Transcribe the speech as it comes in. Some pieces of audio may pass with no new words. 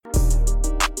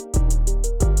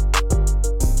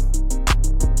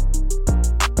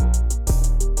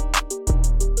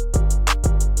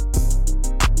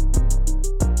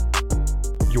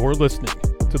You're listening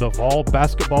to the Vol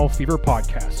Basketball Fever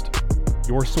Podcast,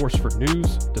 your source for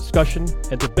news, discussion,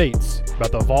 and debates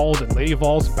about the Vols and Lady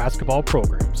Vols basketball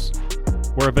programs.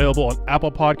 We're available on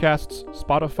Apple Podcasts,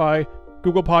 Spotify,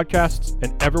 Google Podcasts,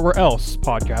 and everywhere else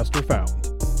podcasts are found.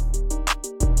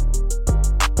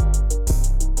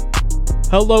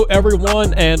 Hello,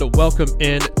 everyone, and welcome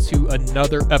in to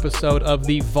another episode of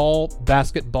the Vol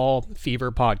Basketball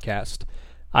Fever Podcast.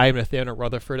 I am Nathanael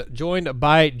Rutherford, joined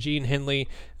by Gene Henley,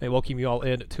 and I welcome you all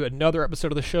in to another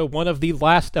episode of the show, one of the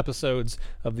last episodes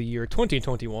of the year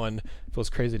 2021. Feels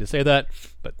crazy to say that,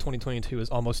 but 2022 is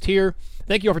almost here.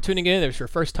 Thank you all for tuning in. If it's your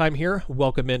first time here,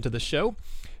 welcome into the show.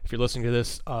 If you're listening to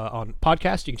this on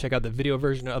podcast, you can check out the video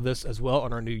version of this as well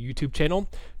on our new YouTube channel.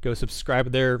 Go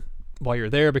subscribe there while you're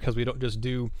there, because we don't just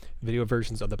do video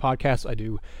versions of the podcast. I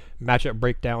do matchup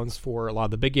breakdowns for a lot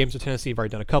of the big games of Tennessee. I've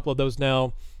already done a couple of those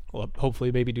now. We'll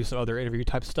hopefully maybe do some other interview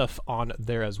type stuff on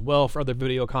there as well for other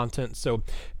video content, so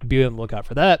be on the lookout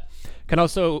for that. You can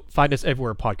also find us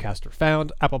everywhere podcasts are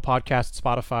found: Apple Podcasts,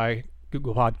 Spotify,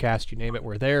 Google Podcasts, you name it,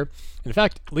 we're there. In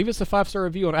fact, leave us a 5-star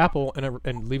review on Apple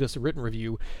and leave us a written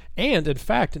review. And in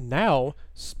fact, now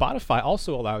Spotify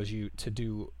also allows you to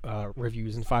do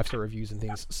reviews and 5-star reviews and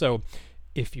things. So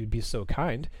if you'd be so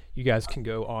kind, you guys can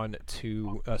go on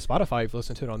to Spotify if you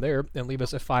listen to it on there and leave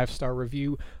us a 5-star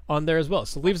review on there as well.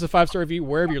 So leave us a 5-star review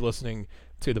wherever you're listening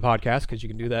to the podcast, because you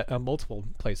can do that on multiple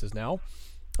places now.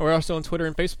 We're also on Twitter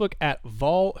and Facebook at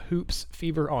Vol Hoops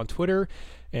Fever on Twitter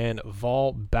and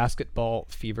Vol Basketball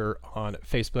Fever on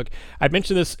Facebook. I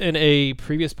mentioned this in a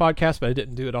previous podcast, but I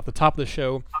didn't do it off the top of the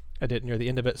show. I did it near the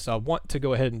end of it, so I want to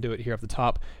go ahead and do it here off the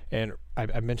top. And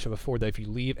I mentioned before that if you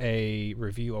leave a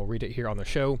review, I'll read it here on the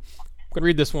show. I'm going to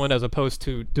read this one as opposed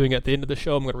to doing it at the end of the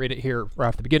show. I'm going to read it here right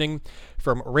off the beginning.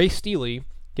 From Ray Steely,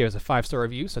 gave us a 5-star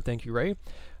review, so thank you, Ray.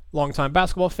 Longtime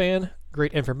basketball fan,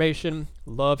 great information,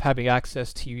 love having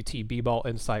access to UT B-Ball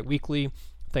Insight Weekly.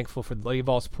 Thankful for the Lady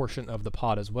Vols portion of the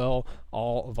pod as well.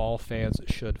 All Vol fans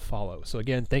should follow. So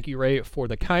again, thank you, Ray, for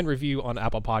the kind review on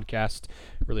Apple Podcast.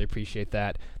 Really appreciate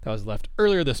that. That was left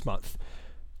earlier this month.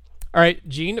 All right,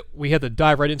 Gene, we had to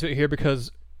dive right into it here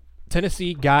because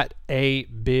Tennessee got a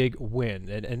big win.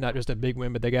 And not just a big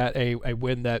win, but they got a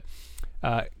win that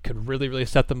could really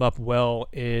set them up well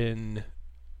in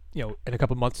a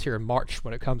couple months here in March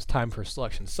when it comes time for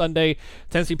Selection Sunday.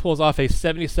 Tennessee pulls off a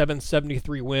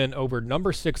 77-73 win over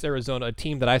number 6 Arizona, a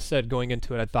team that I said going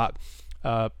into it I thought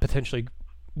potentially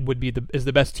is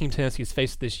the best team Tennessee's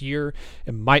faced this year.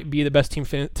 It might be the best team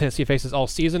Tennessee faces all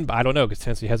season, but I don't know, because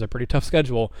Tennessee has a pretty tough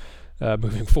schedule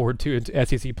moving forward to into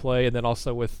SEC play, and then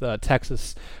also with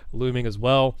Texas looming as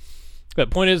well.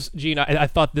 But point is, Gene, I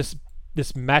thought this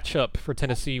matchup for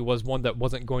Tennessee was one that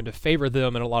wasn't going to favor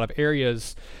them in a lot of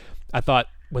areas. I thought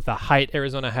with the height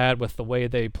Arizona had, with the way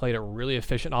they played a really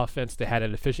efficient offense, they had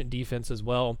an efficient defense as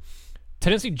well.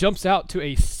 Tennessee jumps out to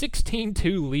a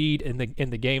 16-2 lead in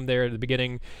the game there at the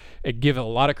beginning. It gives a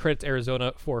lot of credit to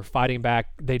Arizona for fighting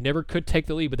back. They never could take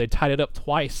the lead, but they tied it up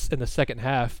twice in the second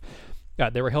half.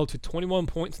 They were held to 21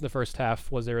 points in the first half,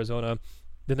 was Arizona.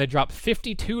 Then they dropped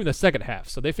 52 in the second half.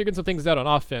 So they figured some things out on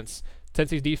offense.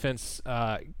 Tennessee's defense,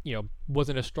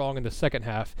 wasn't as strong in the second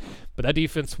half, but that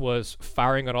defense was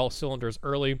firing on all cylinders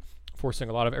early, forcing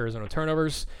a lot of Arizona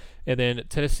turnovers. And then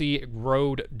Tennessee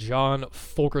rode John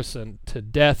Fulkerson to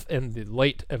death in the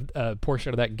late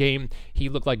portion of that game. He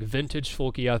looked like vintage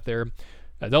Fulky out there.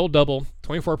 A double-double,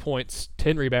 24 points,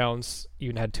 10 rebounds,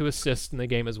 even had 2 assists in the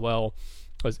game as well.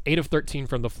 Was 8 of 13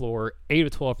 from the floor, 8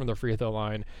 of 12 from the free throw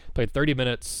line, played 30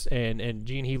 minutes, and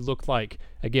Gene, he looked like,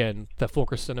 again, the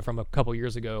Fulkerson from a couple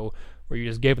years ago, where you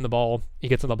just gave him the ball, he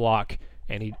gets on the block,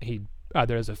 and he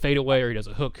either does a fadeaway or he does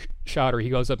a hook shot or he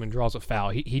goes up and draws a foul.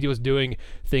 He was doing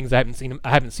things I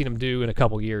haven't seen him do in a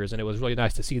couple years, and it was really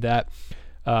nice to see that.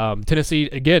 Tennessee,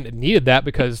 again, needed that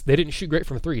because they didn't shoot great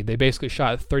from 3. They basically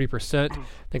shot 30%. I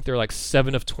think they're like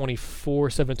 7 of 24,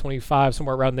 7 of 25,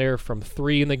 somewhere around there from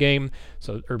 3 in the game.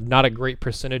 So not a great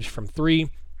percentage from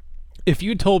 3. If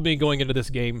you told me going into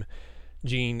this game,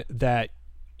 Gene, that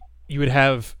you would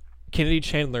have Kennedy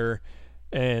Chandler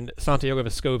and Santiago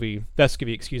Vescovi,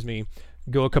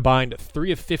 go a combined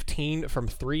 3 of 15 from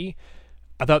 3,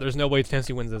 I thought there's no way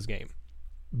Tennessee wins this game.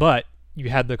 But you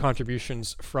had the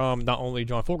contributions from not only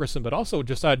John Fulkerson, but also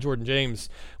Josiah Jordan-James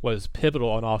was pivotal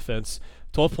on offense.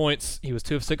 12 points. He was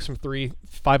 2 of 6 from 3,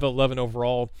 5 of 11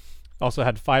 overall. Also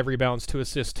had 5 rebounds, 2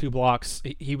 assists, 2 blocks.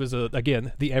 He was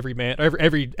again the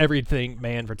everything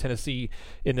man for Tennessee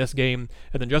in this game.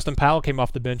 And then Justin Powell came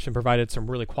off the bench and provided some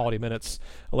really quality minutes.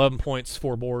 11 points,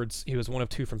 4 boards. He was 1 of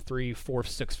 2 from 3, 4 of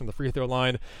 6 from the free throw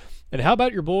line. And how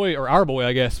about your boy, or our boy,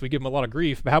 I guess? We give him a lot of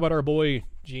grief. But how about our boy,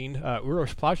 Gene?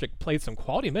 Uroš Plašić played some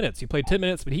quality minutes. He played 10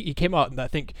 minutes, but he came out, and I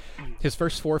think his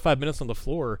first 4 or 5 minutes on the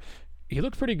floor, he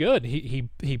looked pretty good.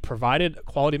 He provided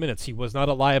quality minutes. He was not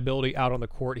a liability out on the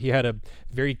court. He had a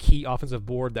very key offensive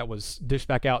board that was dished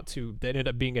back out to, that ended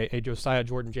up being a Josiah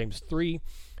Jordan-James 3.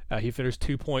 He finished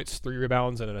 2 points, 3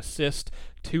 rebounds, and an assist,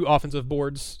 2 offensive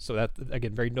boards. So that,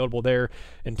 again, very notable there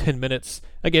in 10 minutes.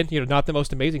 Again, not the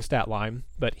most amazing stat line,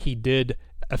 but he did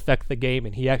affect the game,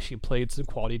 and he actually played some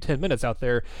quality 10 minutes out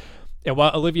there. And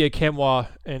while Olivier Camois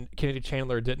and Kennedy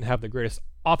Chandler didn't have the greatest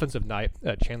offensive night,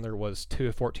 Chandler was 2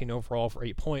 of 14 overall for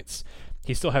 8 points.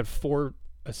 He still had 4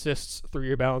 assists, 3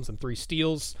 rebounds, and 3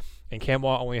 steals. And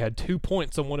Camois only had 2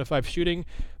 points on 1 of 5 shooting,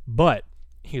 but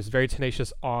he was very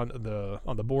tenacious on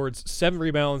the boards. 7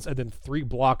 rebounds and then 3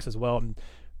 blocks as well. And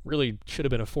really should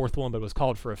have been a 4th one, but was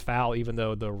called for a foul, even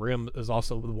though the rim is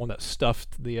also the one that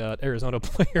stuffed the Arizona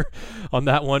player on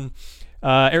that one.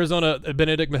 Arizona,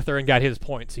 Benedict Mathurin got his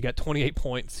points. He got 28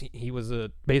 points. He was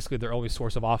basically their only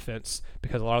source of offense,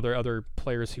 because a lot of their other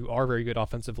players who are very good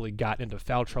offensively got into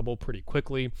foul trouble pretty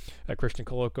quickly. Christian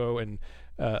Koloko and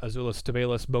Azuolas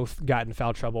Tubelis both got in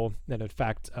foul trouble. And in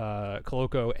fact,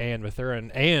 Koloko and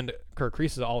Mathurin and Kerr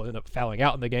Kriisa all ended up fouling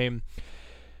out in the game.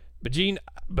 But Gene,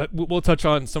 we'll touch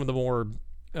on some of the more,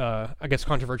 I guess,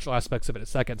 controversial aspects of it in a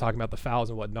second, talking about the fouls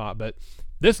and whatnot. But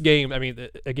this game, I mean,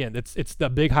 again, it's the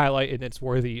big highlight, and it's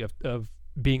worthy of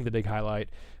being the big highlight.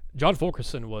 John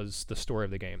Fulkerson was the story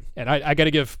of the game, and I got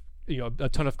to give a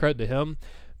ton of credit to him.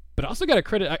 But I also got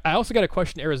to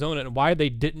question Arizona and why they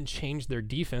didn't change their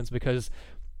defense, because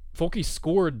Fulky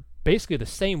scored basically the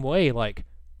same way, like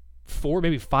 4,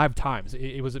 maybe 5 times.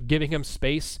 It was giving him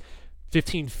space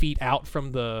 15 feet out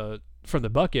from the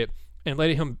bucket and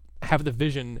letting him have the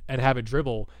vision and have a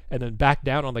dribble and then back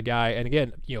down on the guy. And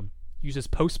again, use his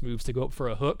post moves to go up for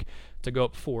a hook, to go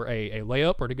up for a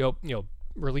layup, or to go,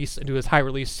 release into his high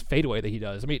release fadeaway that he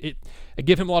does. I mean, I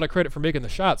give him a lot of credit for making the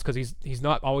shots, because he's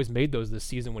not always made those this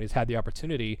season when he's had the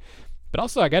opportunity. But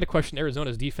also, I got to question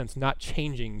Arizona's defense not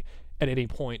changing at any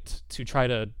point to try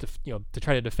to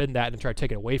defend that and try to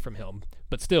take it away from him.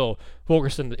 But still,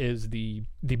 Fulkerson is the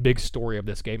big story of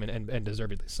this game, and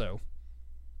deservedly so.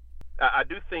 I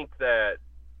do think that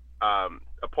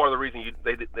a part of the reason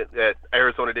that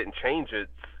Arizona didn't change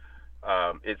its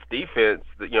defense,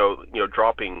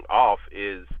 dropping off,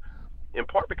 is in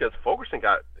part because Fulkerson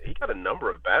got a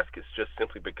number of baskets just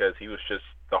simply because he was just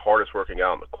the hardest working guy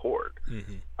on the court.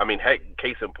 Mm-hmm. I mean, heck,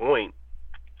 case in point,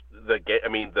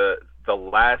 the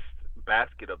last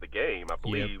basket of the game, I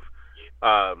believe,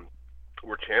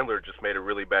 where Chandler just made a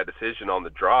really bad decision on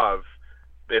the drive,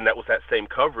 and that was that same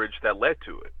coverage that led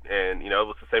to it. And, it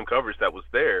was the same coverage that was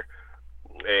there.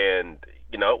 And,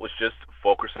 it was just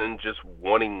Fulkerson just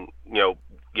wanting, the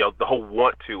whole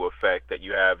want-to effect that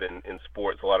you have in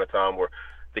sports a lot of time, where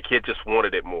the kid just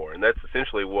wanted it more. And that's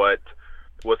essentially what's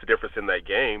the difference in that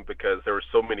game, because there were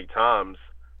so many times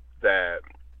that,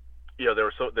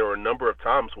 there were a number of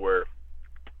times where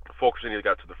Fulkerson either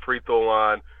got to the free throw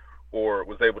line or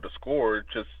was able to score,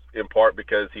 just in part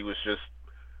because he was just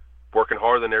working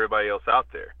harder than everybody else out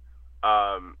there.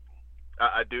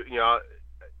 I do,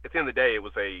 at the end of the day, it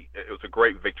was a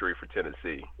great victory for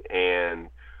Tennessee. And,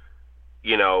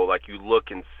 like you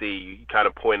look and see, you kind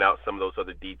of point out some of those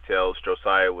other details.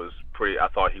 Josiah was I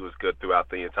thought he was good throughout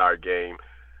the entire game.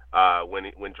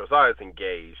 When Josiah's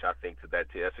engaged, I think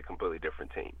that's a completely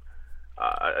different team.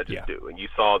 I just do. And you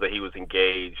saw that he was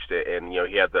engaged, and,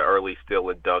 he had the early steal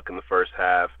and dunk in the first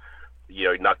half. He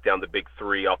knocked down the big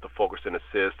 3 off the Fulkerson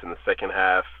assist in the second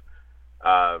half.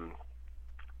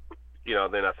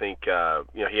 Then I think,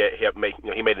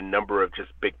 he made a number of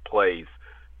just big plays.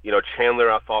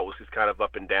 Chandler, I thought, was just kind of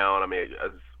up and down. I mean,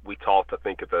 as we talked, I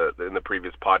think, in the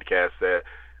previous podcast, that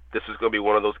this is going to be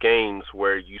one of those games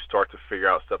where you start to figure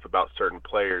out stuff about certain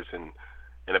players and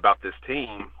about this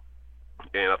team.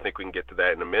 And I think we can get to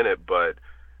that in a minute, but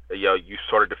you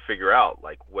started to figure out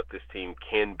like what this team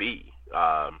can be.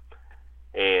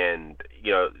 And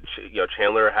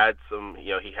Chandler had some,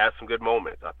 he had some good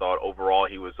moments. I thought overall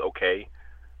he was okay.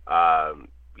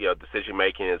 Decision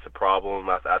making is a problem,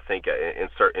 I think, in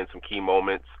some key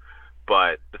moments,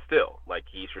 but still, like,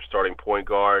 he's your starting point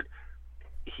guard.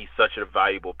 He's such a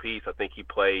valuable piece. I think he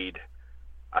played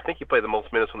I think he played the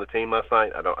most minutes on the team last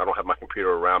night. I don't have my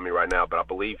computer around me right now, but I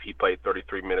believe he played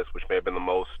 33 minutes, which may have been the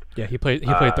most. Yeah, he played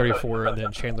 34, and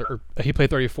then he played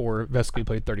 34. Vesco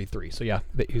played 33. So yeah,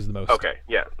 he was the most. Okay,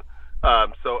 yeah.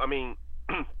 So I mean,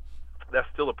 that's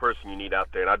still a person you need out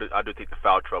there, and I do think the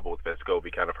foul trouble with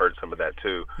Vescovi kind of hurt some of that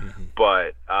too. Mm-hmm.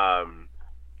 But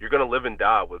you're going to live and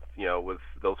die with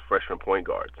those freshman point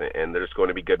guards, and there's going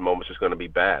to be good moments, there's going to be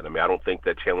bad. I mean, I don't think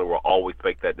that Chandler will always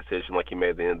make that decision like he made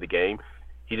at the end of the game.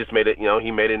 He just made it,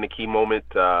 he made it in a key moment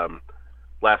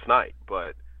last night.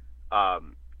 But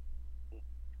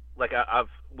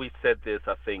we said this,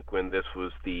 I think, when we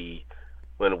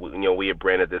had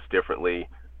branded this differently.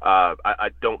 I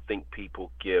don't think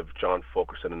people give John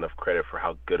Fulkerson enough credit for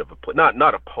how good of a play.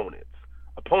 Not opponents.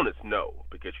 Opponents, no,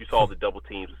 because you saw the double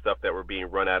teams and stuff that were being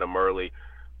run at him early.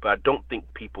 But I don't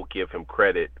think people give him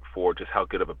credit for just how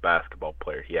good of a basketball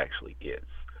player he actually is.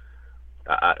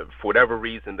 For whatever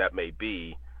reason that may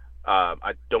be,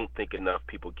 I don't think enough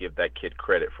people give that kid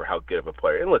credit for how good of a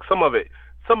player. And look, some of it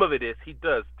is he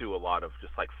does do a lot of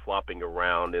just like flopping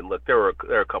around. And look, there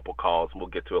are a couple calls, and we'll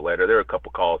get to it later. There are a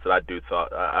couple calls that I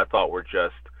thought were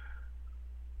just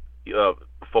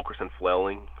Fulkerson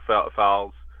flailing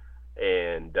fouls,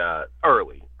 and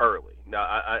early. Now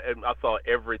I thought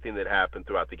everything that happened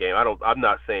throughout the game. I'm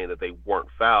not saying that they weren't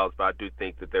fouls, but I do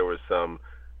think that there was some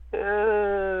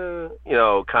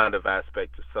kind of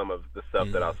aspect to some of the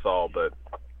stuff that I saw. But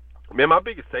man, my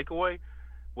biggest takeaway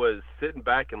was sitting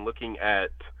back and looking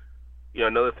at,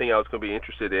 another thing I was going to be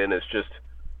interested in is just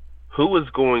who is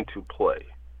going to play.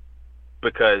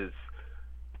 Because,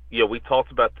 we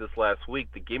talked about this last week.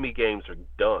 The gimme games are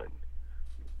done.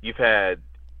 You've had,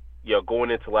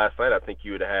 going into last night, I think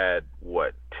you had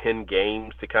 10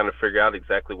 games to kind of figure out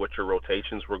exactly what your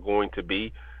rotations were going to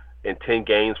be, and 10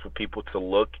 games for people to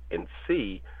look and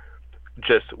see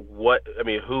just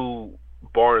who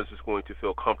Barnes is going to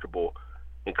feel comfortable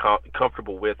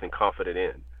with and confident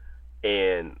in.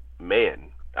 And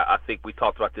man, I think we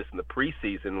talked about this in the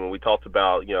preseason when we talked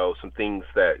about some things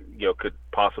that could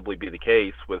possibly be the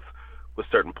case with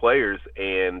certain players.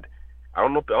 And I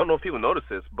don't know if people notice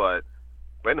this, but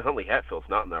Brandon Huntley-Hatfield's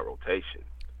not in that rotation,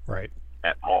 right?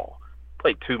 At all.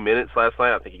 Played 2 minutes last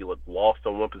night. I think he looked lost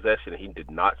on one possession, and he did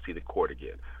not see the court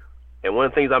again. And one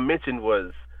of the things I mentioned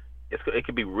was it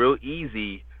could be real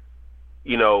easy.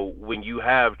 When you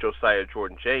have Josiah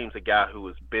Jordan-James, a guy who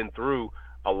has been through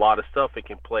a lot of stuff and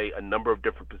can play a number of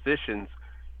different positions,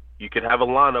 you could have a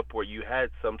lineup where you had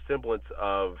some semblance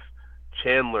of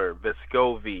Chandler,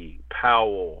 Vescovi,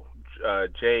 Powell,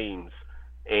 James,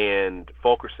 and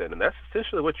Fulkerson. And that's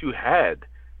essentially what you had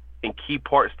in key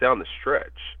parts down the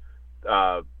stretch.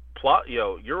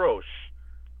 Urosh,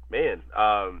 man,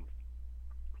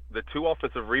 the 2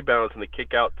 offensive rebounds and the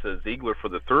kick out to Ziegler for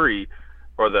the 3,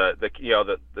 or the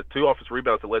 2 offensive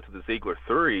rebounds that led to the Ziegler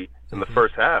 3 in the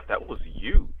first half, that was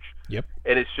huge. Yep.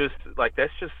 And it's just like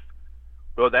that's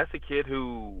a kid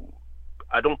who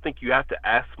I don't think you have to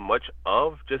ask much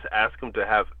of. Just ask him to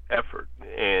have effort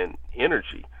and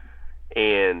energy,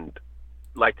 and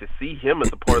like to see him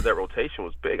as a part of that rotation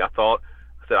was big. I thought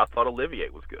Olivier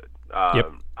was good.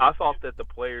 Yep. I thought that the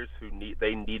players who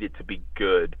needed to be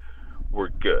good were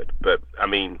good. But I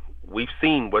mean, we've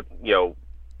seen what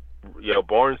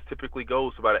Barnes typically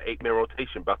goes about an 8-man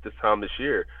rotation about this time this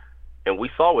year, and we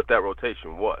saw what that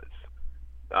rotation was.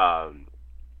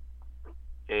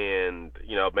 And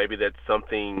maybe that's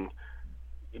something.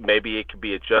 Maybe it could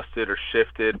be adjusted or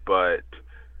shifted, but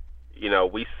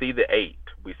we see the 8.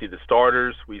 We see the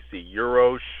starters. We see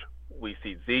Urosh. We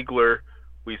see Ziegler.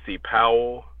 We see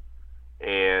Powell,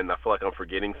 and I feel like I'm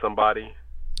forgetting somebody.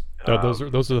 No, those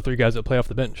are the 3 guys that play off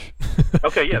the bench.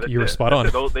 Okay, yeah, you were spot on.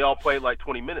 They all played like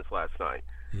 20 minutes last night,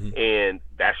 and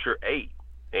that's your 8.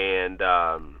 And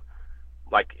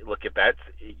look, if that's,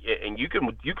 and you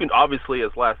can obviously,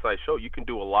 as last night showed, you can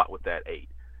do a lot with that 8.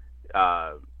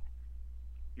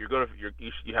 You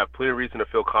have plenty of reason to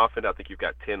feel confident. I think you've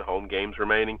got 10 home games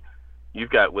remaining.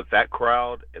 You've got, with that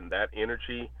crowd and that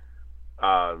energy,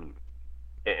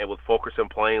 and with Fulkerson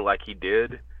playing like he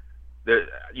did,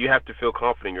 you have to feel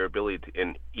confident in your ability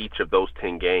in each of those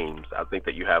 10 games, I think,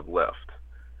 that you have left.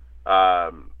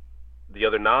 The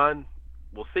other 9,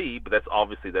 we'll see, but that's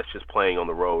just playing on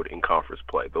the road in conference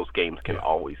play. Those games can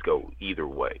always go either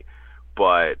way.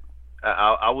 But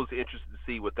I was interested to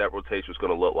see what that rotation was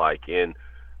going to look like, and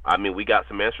I mean, we got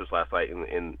some answers last night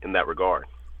in that regard.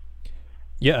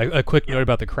 Yeah, a quick note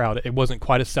about the crowd. It wasn't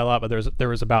quite a sellout, but there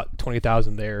was about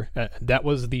 20,000 there. That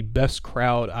was the best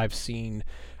crowd I've seen.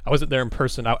 I wasn't there in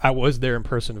person. I was there in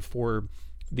person for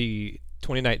the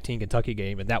 2019 Kentucky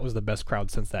game, and that was the best crowd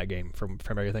since that game from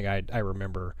everything I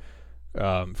remember.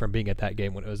 from being at that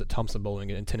game when it was at Thompson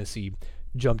Bowling, and Tennessee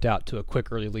jumped out to a quick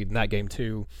early lead in that game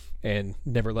too and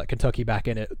never let Kentucky back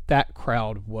in it. That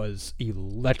crowd was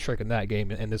electric in that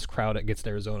game, and this crowd against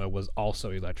Arizona was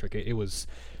also electric. It was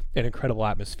an incredible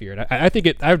atmosphere, and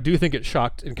I do think it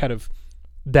shocked, and kind of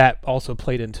that also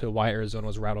played into why Arizona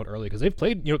was rattled early, because they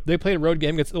played a road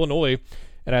game against Illinois,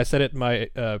 and I said it in my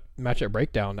matchup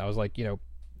breakdown. I was like,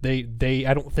 they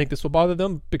I don't think this will bother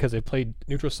them because they played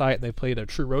neutral site and they played a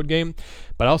true road game,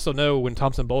 but I also know when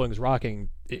Thompson Bowling is rocking,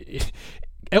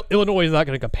 Illinois is not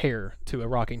going to compare to a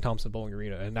rocking Thompson Bowling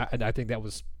arena, and I think that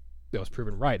was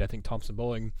proven right. I think Thompson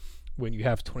Bowling, when you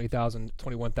have 20,000,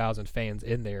 21,000 fans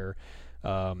in there,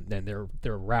 and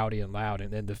they're rowdy and loud,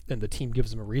 and the team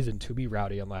gives them a reason to be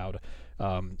rowdy and loud.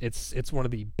 It's one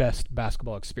of the best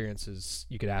basketball experiences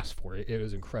you could ask for. It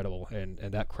was incredible, and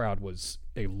that crowd was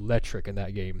electric in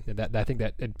that game. And that I think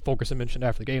that, and Fulkerson mentioned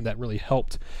after the game, that really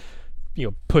helped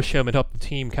push him and help the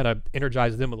team kind of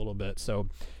energize them a little bit. So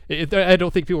I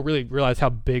don't think people really realize how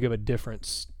big of a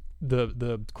difference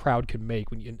the crowd can make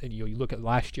when you look at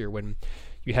last year when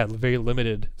you had very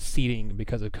limited seating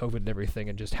because of COVID and everything,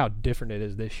 and just how different it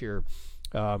is this year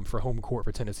for home court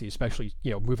for Tennessee, especially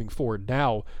moving forward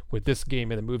now with this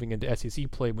game and then moving into SEC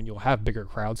play when you'll have bigger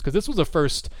crowds, because this was the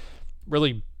first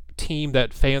really team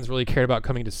that fans really cared about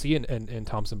coming to see in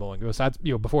Thompson Bowling. Besides,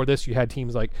 before this you had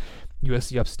teams like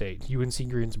USC Upstate, UNC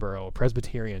Greensboro,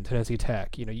 Presbyterian, Tennessee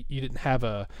Tech. You didn't have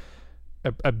a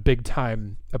big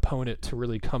time opponent to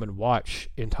really come and watch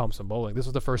in Thompson Bowling. This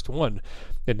was the first one,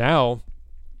 and now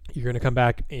you're going to come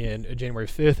back in January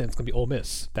 5th, and it's going to be Ole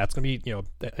Miss. That's going to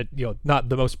be, not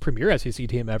the most premier SEC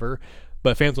team ever,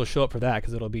 but fans will show up for that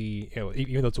because it'll be,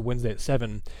 even though it's a Wednesday at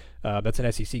 7, that's an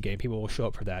SEC game. People will show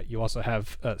up for that. You also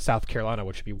have South Carolina,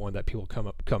 which should be one that people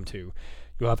come to.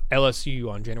 You'll have LSU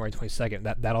on January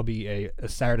 22nd. That'll be a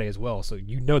Saturday as well. So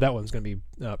that one's going to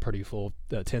be pretty full.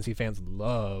 Tennessee fans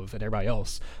love, and everybody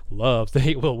else loves, the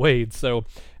hate Will Wade. So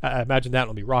I imagine that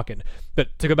will be rocking.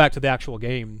 But to go back to the actual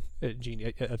game,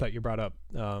 Gene, I thought you brought up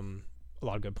a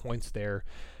lot of good points there.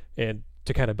 And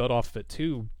to kind of build off of it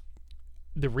too,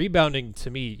 the rebounding to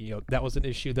me, that was an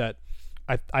issue that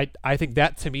I think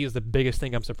that to me is the biggest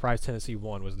thing I'm surprised Tennessee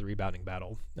won, was the rebounding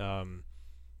battle.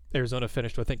 Arizona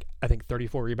finished with I think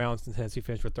 34 rebounds, and Tennessee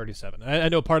finished with 37. I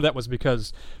know part of that was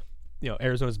because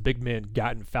Arizona's big men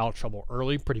got in foul trouble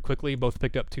early, pretty quickly. Both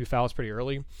picked up 2 fouls pretty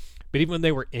early. But even when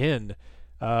they were in,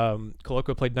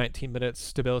 Koloko played 19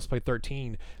 minutes, Stabilis played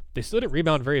 13. They still didn't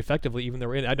rebound very effectively, even though they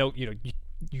were in. I know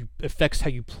you affects how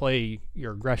you play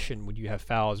your aggression when you have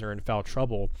fouls or in foul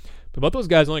trouble. But both those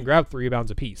guys only grabbed 3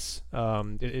 rebounds apiece.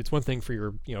 It's one thing for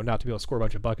your not to be able to score a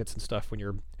bunch of buckets and stuff when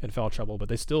you're in foul trouble, but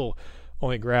they still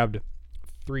only grabbed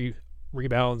 3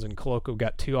 rebounds, and Koloko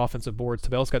got 2 offensive boards.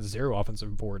 Stabilis got 0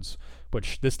 offensive boards,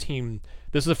 which this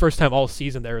is the first time all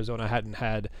season that Arizona hadn't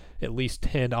had at least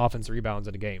 10 offensive rebounds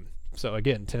in a game. So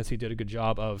again, Tennessee did a good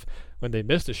job of, when they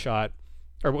missed a shot,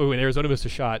 or when Arizona missed a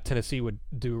shot, Tennessee would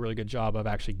do a really good job of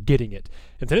actually getting it.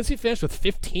 And Tennessee finished with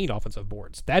 15 offensive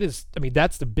boards. That's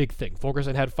the big thing.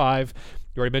 Fulkerson had 5.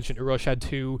 You already mentioned Urosh had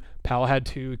 2. Powell had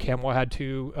 2. Camwell had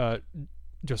 2.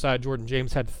 Josiah Jordan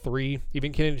James had 3.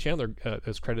 Even Kennedy Chandler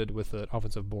is credited with an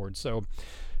offensive board. So,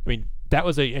 that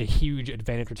was a huge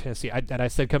advantage for Tennessee. I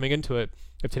said coming into it,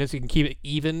 if Tennessee can keep it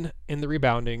even in the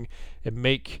rebounding and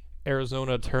make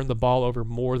Arizona turn the ball over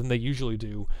more than they usually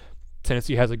do,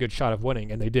 Tennessee has a good shot of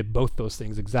winning, and they did both those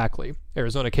things exactly.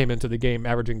 Arizona came into the game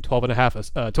averaging 12 and a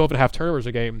half turnovers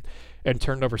a game and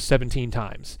turned over 17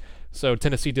 times. So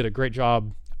Tennessee did a great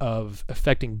job of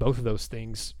affecting both of those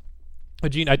things.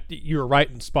 But Gene, you were right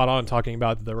and spot on talking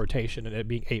about the rotation and it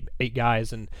being eight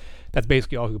guys, and that's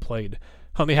basically all who played.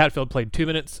 Huntley-Hatfield played 2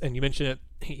 minutes, and you mentioned it,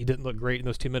 he didn't look great in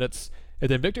those 2 minutes. And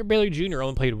then Victor Bailey Jr.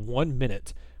 only played 1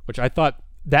 minute, which I thought,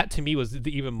 that to me was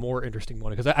the even more interesting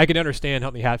one, because I can understand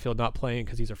Huntley-Hatfield not playing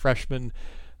because he's a freshman,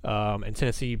 and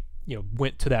Tennessee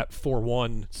went to that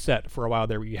 4-1 set for a while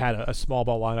there, where you had a small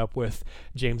ball lineup with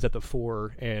James at the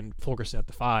 4 and Fulkerson at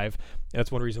the 5. And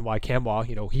that's one reason why Camwell,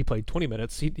 he played 20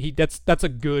 minutes. That's a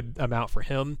good amount for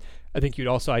him. I think you'd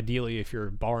also ideally, if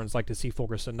you're Barnes, like to see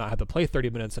Fulkerson not have to play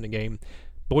 30 minutes in a game,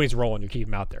 but when he's rolling, you keep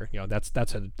him out there.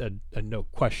 That's a no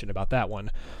question about that one.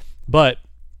 But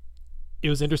it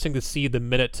was interesting to see the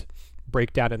minute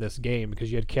breakdown in this game,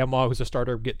 because you had Camwell, who's a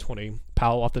starter, get 20,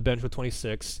 Powell off the bench with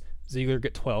 26, Ziegler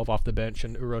get 12 off the bench,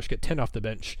 and Urosh get 10 off the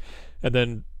bench. And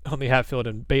then Huntley-Hatfield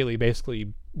and Bailey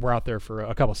basically were out there for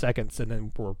a couple seconds and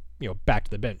then were back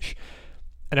to the bench.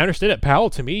 And I understood it. Powell,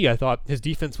 to me, I thought his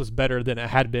defense was better than it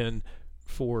had been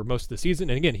for most of the season.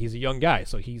 And again, he's a young guy,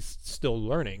 so he's still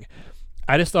learning.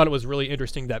 I just thought it was really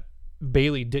interesting that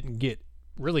Bailey didn't get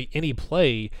really any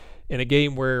play in a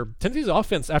game where Tennessee's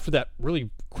offense, after that really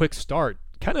quick start,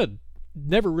 kind of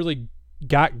never really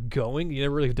got going. You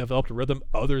never really developed a rhythm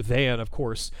other than, of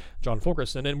course, John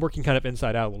Fulkerson and working kind of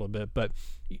inside out a little bit. But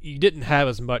you didn't have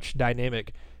as much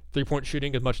dynamic three-point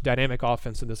shooting, as much dynamic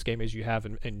offense in this game as you have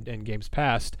in games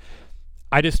past.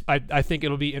 I think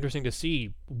it'll be interesting to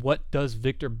see what does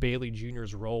Victor Bailey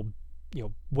Jr.'s role,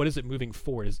 what is it moving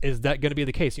forward? Is that going to be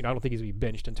the case? I don't think he's going to be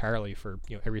benched entirely for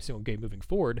every single game moving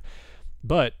forward,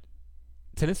 but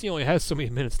Tennessee only has so many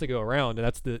minutes to go around, and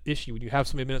that's the issue. When you have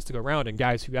so many minutes to go around and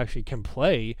guys who actually can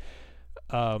play,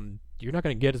 you're not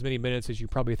going to get as many minutes as you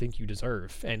probably think you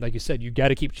deserve. And like you said, you got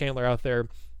to keep Chandler out there.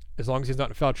 As long as he's not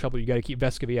in foul trouble, you got to keep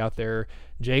Vescovy out there.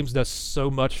 James does so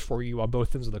much for you on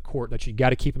both ends of the court that you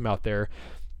got to keep him out there.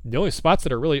 The only spots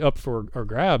that are really up for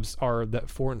grabs are that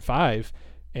 4 and 5,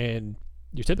 and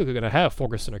you're typically going to have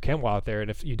Fulkerson or Kenwell out there.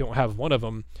 And if you don't have one of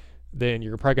them, then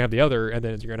you're probably going to have the other, and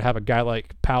then you're going to have a guy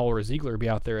like Powell or Ziegler be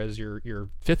out there as your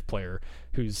fifth player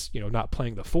who's not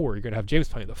playing the 4. You're going to have James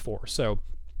playing the 4. So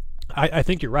I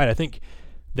think you're right. I think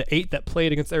the 8 that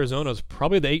played against Arizona is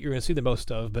probably the 8 you're going to see the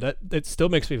most of, but it still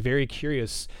makes me very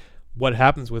curious what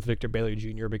happens with Victor Bailey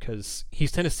Jr. because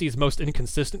he's Tennessee's most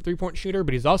inconsistent three-point shooter,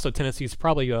 but he's also Tennessee's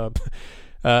probably,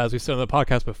 as we said on the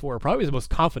podcast before, probably his most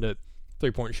confident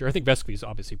three-point shooter. I think Vescovy's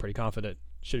obviously pretty confident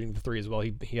shooting the 3 as well.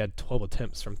 He had 12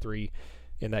 attempts from 3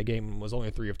 in that game and was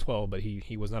only 3 of 12, but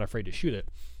he was not afraid to shoot it.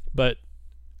 But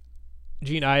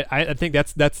Gene, I think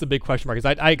that's the big question mark. Is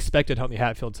I expected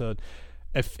Huntley-Hatfield to,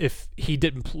 if he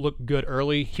didn't look good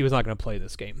early, he was not going to play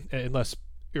this game unless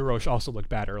Erosh also looked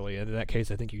bad early. And in that case,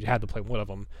 I think you had to play one of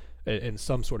them in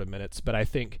some sort of minutes. But I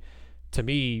think, to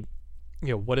me,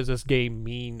 what does this game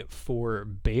mean for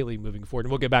Bailey moving forward?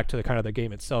 And we'll get back to the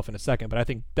game itself in a second. But I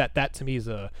think that to me is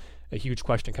a huge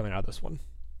question coming out of this one.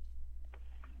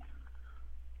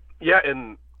 Yeah,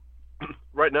 and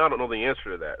right now I don't know the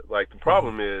answer to that. Like, the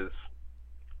problem is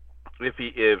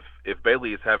if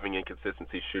Bailey is having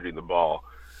inconsistency shooting the ball,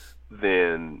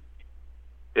 then,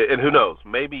 and who knows,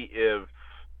 maybe if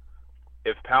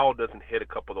Powell doesn't hit a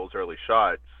couple of those early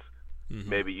shots,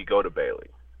 maybe you go to Bailey.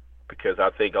 Because I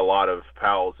think a lot of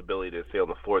Powell's ability to stay on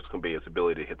the floor is going to be his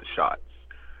ability to hit the shots.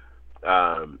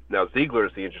 Now Ziegler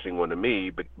is the interesting one to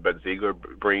me, but Ziegler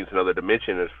brings another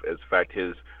dimension as the fact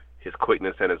his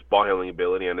quickness and his ball handling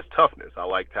ability and his toughness. I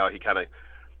liked how he kind of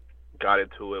got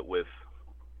into it with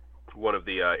one of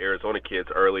the Arizona kids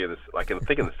early in this, I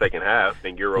think in the second half,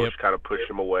 and Erosh kind of pushed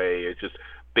him away. It's just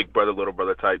big brother, little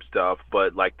brother type stuff.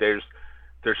 But like there's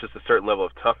just a certain level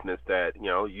of toughness that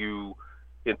you.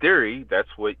 In theory, that's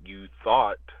what you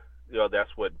thought, that's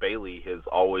what Bailey has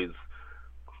always,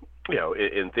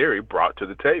 in theory, brought to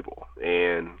the table.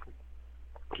 And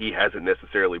he hasn't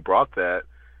necessarily brought that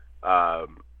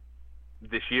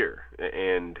this year.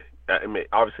 And, I mean,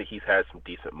 obviously he's had some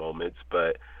decent moments,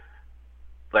 but,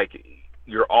 like,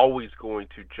 you're always going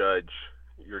to judge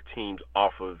your teams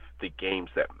off of the games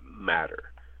that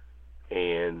matter.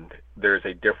 And there's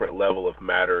a different level of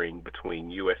mattering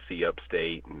between USC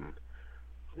Upstate and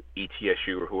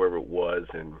ETSU or whoever it was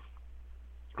in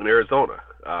Arizona.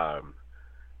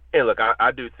 And look,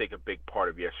 I do think a big part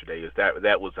of yesterday is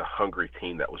that was a hungry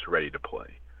team that was ready to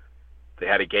play. They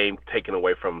had a game taken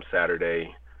away from them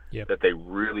Saturday that they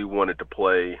really wanted to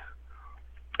play.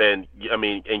 And I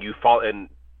mean, and you fall, and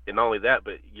not only that,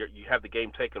 but you have the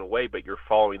game taken away, but you're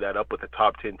following that up with a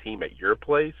top 10 team at your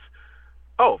place.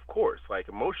 Oh, of course. Like,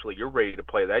 emotionally, you're ready to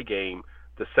play that game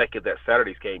the second that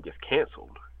Saturday's game gets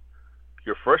canceled.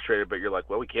 You're frustrated, but you're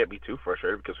like, well, we can't be too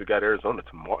frustrated because we got Arizona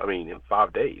tomorrow. I mean, in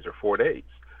 5 days or 4 days.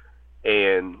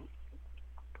 And,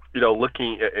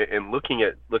 looking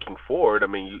forward, I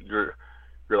mean, you're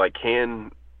like,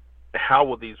 how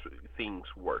will these things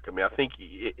work? I mean, I think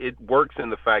it works in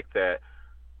the fact that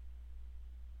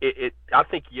I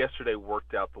think yesterday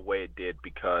worked out the way it did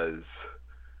because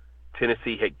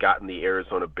Tennessee had gotten the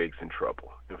Arizona bigs in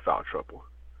foul trouble.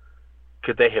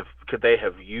 Could they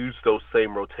have used those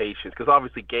same rotations? Because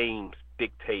obviously games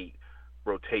dictate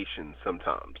rotations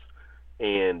sometimes,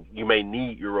 and you may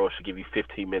need Erosh to give you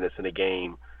 15 minutes in a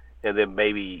game, and then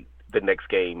maybe the next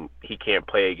game he can't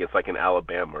play against like an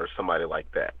Alabama or somebody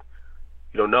like that.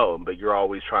 You don't know, but you're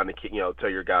always trying to tell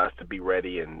your guys to be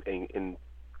ready and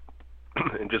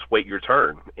just wait your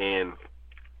turn.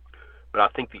 But I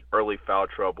think the early foul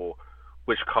trouble,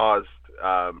 which caused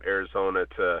Arizona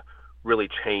to really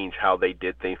change how they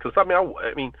did things. Because I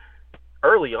mean,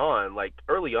 early on,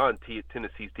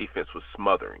 Tennessee's defense was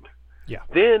smothering. Yeah.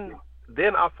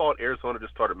 Then I thought Arizona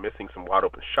just started missing some wide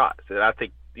open shots, and I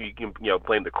think you can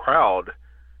blame the crowd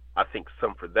I think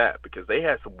some for that because they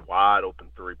had some wide open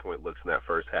 3-point looks in that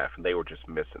first half, and they were just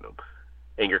missing them.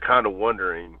 And you're kind of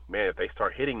wondering, man, if they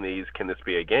start hitting these, can this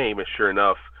be a game? And sure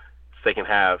enough, second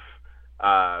half,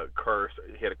 Kerr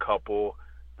hit a couple.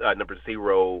 Number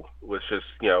 0 was just,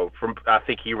 I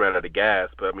think he ran out of gas,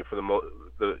 but I mean,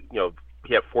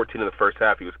 he had 14 in the first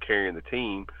half. He was carrying the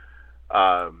team.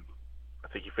 I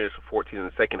think he finished with 14 in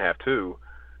the second half too.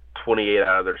 28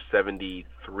 out of their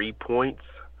 73 points.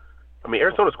 I mean,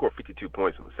 Arizona scored 52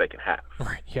 points in the second half.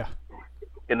 Right. Yeah.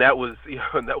 And that was,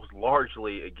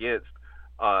 largely against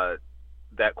that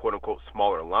quote unquote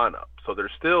smaller lineup. So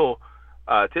there's still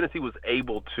Tennessee was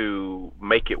able to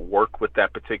make it work with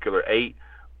that particular 8,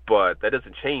 but that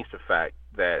doesn't change the fact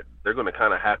that they're going to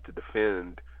kind of have to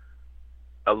defend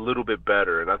a little bit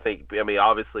better. And I mean,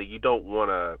 obviously you don't want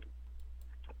to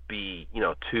be,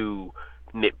 too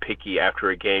nitpicky after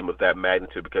a game of that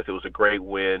magnitude because it was a great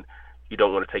win. You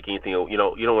don't want to take anything, you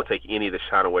don't want to take any of the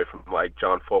shine away from like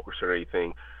John Fulkerson or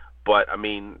anything. But I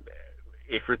mean,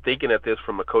 if you're thinking at this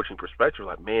from a coaching perspective,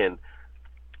 like, man,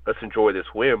 let's enjoy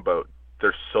this win, but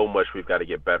there's so much we've got to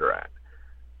get better at.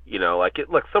 Like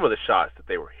some of the shots that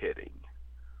they were hitting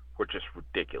were just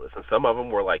ridiculous, and some of them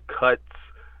were like cuts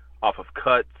off of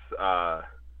cuts.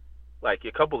 Like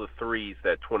a couple of threes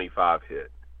that 25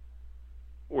 hit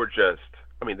were just,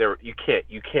 I mean, you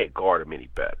can't guard them any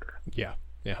better. Yeah.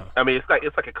 Yeah. I mean, it's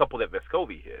like a couple that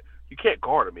Vescovi hit. You can't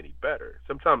guard them any better.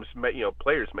 Sometimes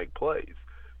players make plays,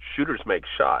 shooters make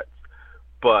shots,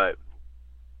 but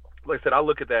like I said, I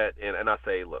look at that and I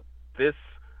say, look, this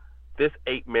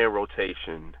 8-man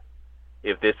rotation,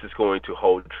 if this is going to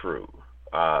hold true,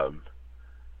 I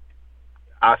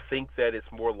think that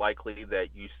it's more likely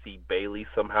that you see Bailey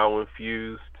somehow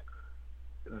infused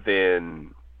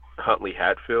than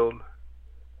Huntley-Hatfield.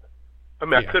 I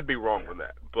mean, yeah. I could be wrong on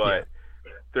that, but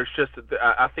there's just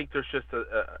I think there's just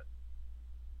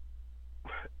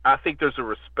I think there's a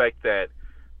respect that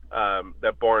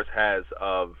that Barnes has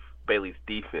of Bailey's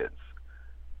defense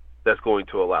that's going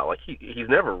to allow. Like he's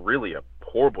never really a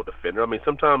horrible defender. I mean,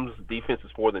 sometimes defense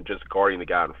is more than just guarding the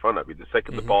guy in front of you. The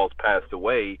second the ball's passed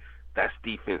away, that's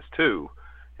defense too.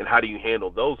 And how do you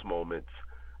handle those moments?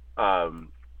 And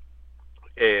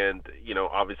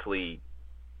obviously,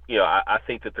 I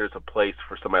think that there's a place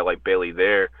for somebody like Bailey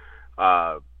there.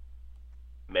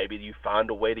 Maybe you find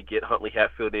a way to get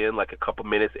Huntley-Hatfield in like a couple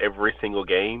minutes every single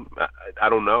game. I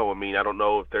don't know. I mean, I don't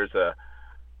know if there's a,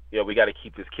 we got to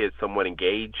keep this kid somewhat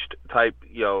engaged type,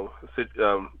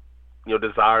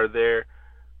 desire there,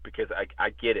 because I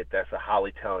get it. That's a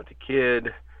highly talented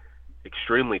kid,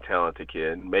 extremely talented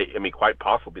kid. Quite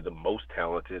possibly the most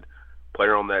talented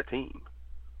player on that team.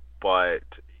 But,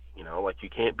 you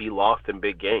can't be lost in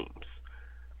big games.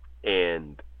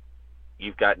 And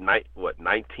you've got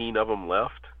 19 of them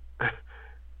left.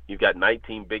 You've got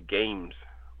 19 big games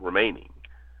remaining.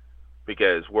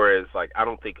 Because whereas I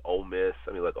don't think Ole Miss,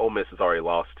 Ole Miss has already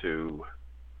lost to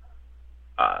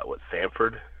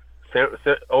Samford.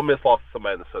 Ole Miss lost to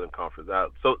somebody in the Southern Conference.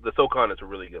 So the SoCon is a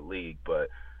really good league, but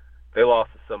they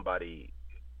lost to somebody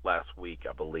last week,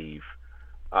 I believe.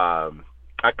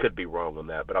 I could be wrong on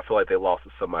that, but I feel like they lost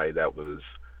to somebody that was,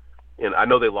 and I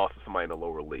know they lost to somebody in the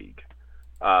lower league.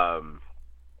 And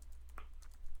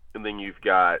then you've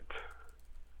got,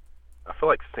 I feel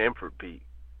like Samford beat.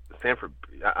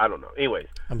 I don't know. Anyways,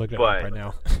 I'm looking at it right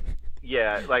now.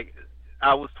 Yeah,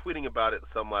 I was tweeting about it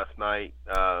some last night.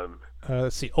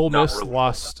 Let's see. Ole Miss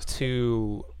lost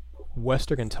to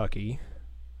Western Kentucky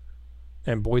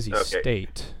and Boise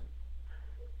State.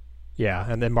 Yeah,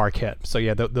 and then Marquette. So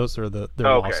yeah, those are their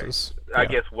losses. Yeah. I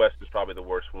guess West is probably the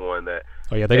worst one.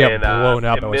 Oh yeah, they got blown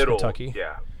out by Western Kentucky.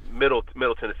 Yeah. Middle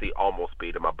Tennessee almost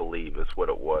beat them, I believe, is what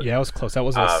it was. Yeah, it was close. That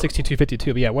was a 62-52.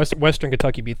 But yeah, Western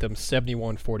Kentucky beat them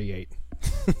 71-48.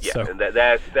 Yeah, so, and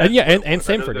that's and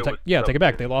Samford. Take it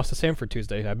back. They lost to Samford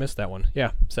Tuesday. I missed that one.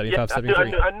 Yeah,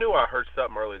 75-73. I knew I heard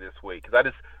something early this week because I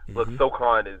just look.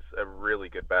 SoCon is a really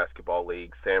good basketball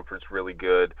league. Samford's really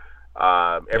good.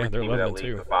 Every team in that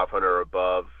league is 500 or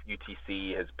above.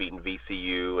 UTC has beaten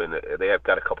VCU, and they have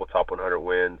got a couple top 100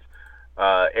 wins.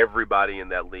 Everybody in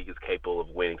that league is capable of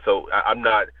winning. So I'm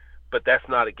not, but that's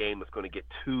not a game that's going to get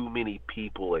too many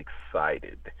people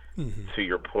excited. To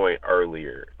your point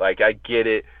earlier, I get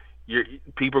it.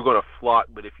 People are going to flock,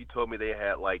 but if you told me they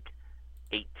had 18-7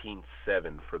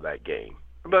 for that game,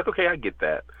 I'm like, okay, I get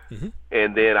that.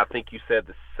 And then I think you said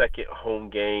the second home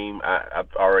game,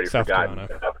 I've already forgotten.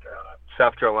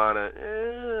 South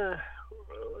Carolina.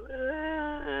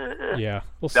 Yeah.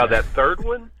 We'll see. Now that third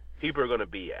one, people are going to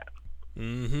be at.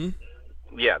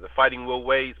 Yeah, the Fighting Will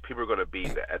Ways, people are going to be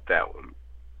at that one.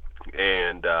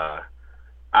 And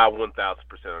I 1,000%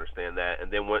 understand that.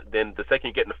 And then the second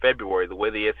you get into February, the way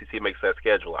the SEC makes that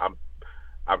schedule,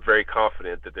 I'm very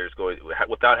confident that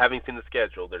without having seen the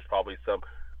schedule, there's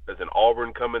an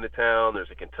Auburn coming to town,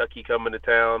 there's a Kentucky coming to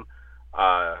town.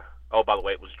 Oh, by the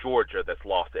way, it was Georgia that's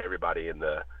lost to everybody in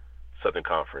the Southern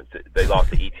Conference. They lost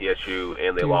to ETSU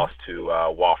and they lost to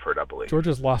Wofford, I believe.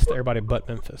 Georgia's lost to everybody but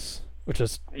Memphis, which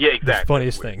is exactly the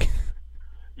funniest thing.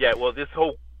 Yeah, well, this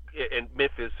whole and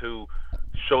Memphis, who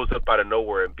shows up out of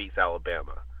nowhere and beats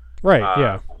Alabama,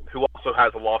 right? Who also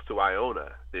has a loss to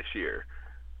Iona this year,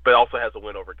 but also has a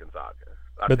win over Gonzaga.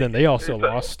 But then they also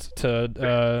lost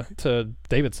to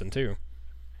Davidson too.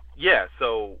 Yeah,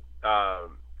 so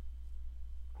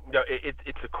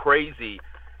it's a crazy.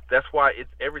 That's why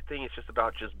everything is just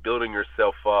about just building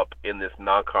yourself up in this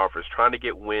non-conference, trying to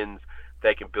get wins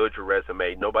that can build your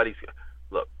resume.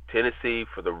 Look, Tennessee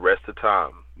for the rest of the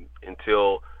time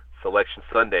until Selection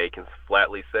Sunday can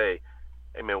flatly say,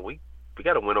 hey man, we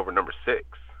got to win over number 6.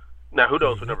 Now who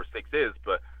knows what number 6 is,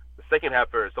 but the second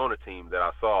half Arizona team that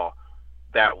I saw,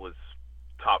 that was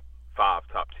top 5,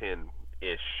 top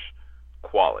 10-ish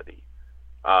quality.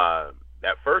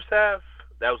 That first half,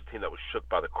 that was a team that was shook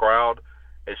by the crowd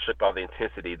and shook by the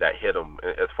intensity that hit them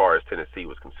as far as Tennessee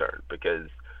was concerned. Because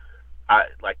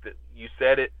you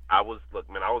said it, I was at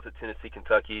Tennessee,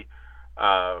 Kentucky.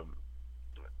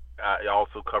 I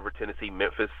also covered Tennessee,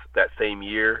 Memphis that same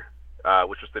year,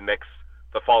 which was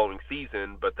the following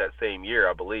season, but that same year,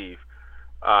 I believe.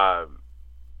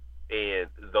 And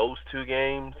those two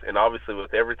games, and obviously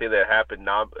with everything that happened,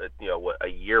 a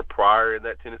year prior in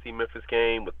that Tennessee-Memphis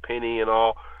game with Penny and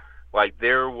all,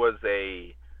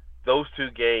 those two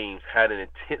games had an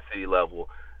intensity level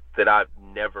that I've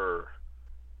never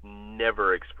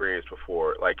experienced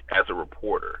before, like as a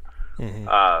reporter.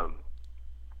 Mm-hmm.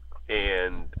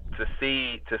 And to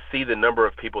see the number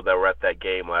of people that were at that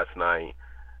game last night,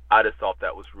 I just thought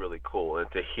that was really cool.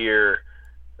 And to hear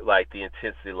like the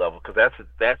intensity level, because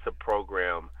that's a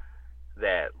program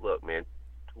that, look, man,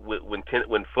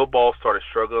 when football started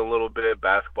struggling a little bit,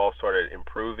 basketball started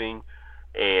improving,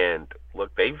 and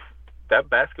look, that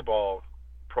basketball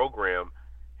program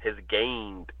has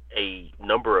gained a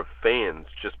number of fans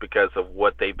just because of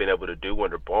what they've been able to do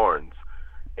under Barnes.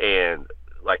 And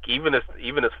like even as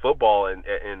football in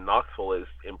Knoxville is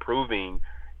improving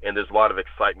and there's a lot of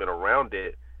excitement around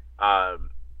it,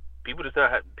 people just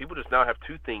now have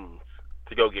two things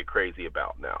to go get crazy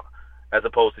about now, as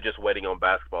opposed to just waiting on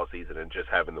basketball season and just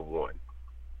having the one.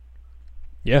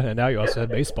 Yeah, and now you also have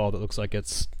baseball that looks like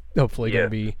it's hopefully going to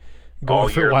be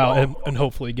going for a while, and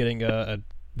hopefully getting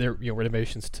their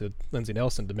renovations to Lindsey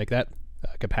Nelson to make that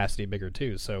capacity bigger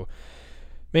too. So,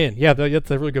 man, yeah,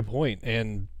 that's a really good point.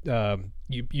 And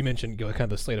you mentioned kind of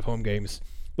the slate of home games.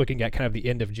 Looking at kind of the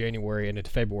end of January and into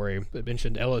February, I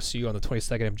mentioned LSU on the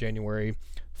 22nd of January,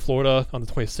 Florida on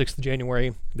the 26th of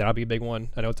January. That'll be a big one.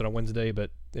 I know it's on a Wednesday,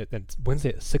 but it's Wednesday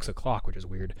at 6 o'clock, which is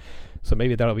weird. So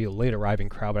maybe that'll be a late arriving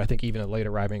crowd, but I think even a late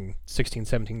arriving 16,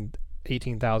 17,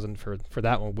 18,000 for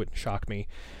that one wouldn't shock me.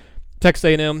 Texas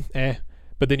A&M,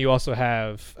 But then you also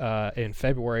have in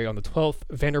February on the 12th,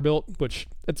 Vanderbilt, which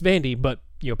it's Vandy, but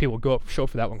people show up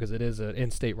for that one because it is an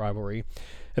in-state rivalry.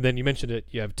 And then you mentioned it.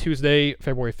 You have Tuesday,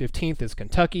 February 15th is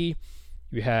Kentucky.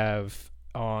 You have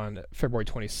on February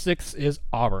 26th is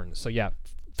Auburn. So yeah,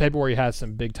 February has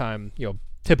some big time,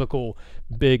 typical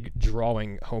big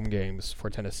drawing home games for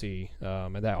Tennessee.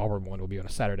 And that Auburn one will be on a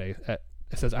Saturday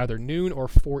it says either noon or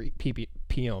 4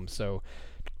 p.m. So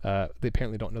they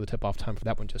apparently don't know the tip-off time for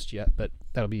that one just yet, but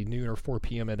that'll be noon or 4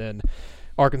 p.m. And then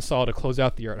Arkansas to close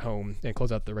out the year at home and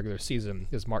close out the regular season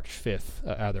is March 5th,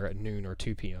 either at noon or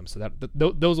 2 p.m. So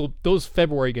those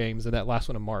February games and that last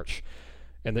one in March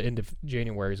and the end of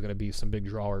January is going to be some big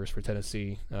drawers for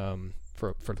Tennessee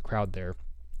for the crowd there.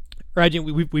 All right, Jim,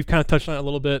 we've kind of touched on it a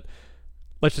little bit.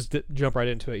 Let's just jump right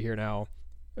into it here now.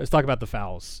 Let's talk about the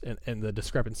fouls and the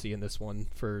discrepancy in this one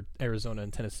for Arizona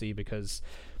and Tennessee, because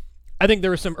I think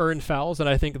there were some earned fouls, and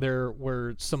I think there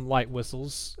were some light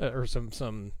whistles or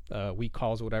some weak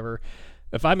calls or whatever.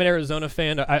 If I'm an Arizona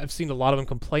fan, I've seen a lot of them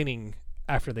complaining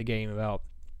after the game about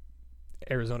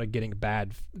Arizona getting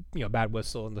bad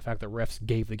whistle and the fact that refs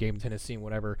gave the game to Tennessee and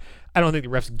whatever. I don't think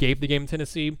the refs gave the game to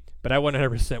Tennessee, but I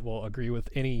 100% will agree with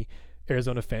any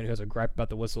Arizona fan who has a gripe about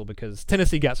the whistle, because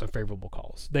Tennessee got some favorable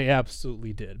calls. They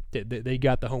absolutely did. They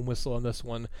got the home whistle on this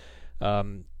one.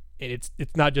 And it's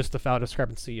not just the foul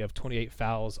discrepancy of 28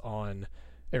 fouls on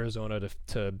Arizona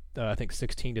to I think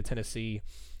 16 to Tennessee.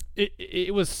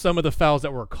 It was some of the fouls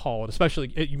that were called,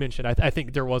 especially you mentioned. I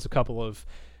think there was a couple of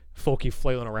Fulky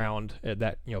flailing around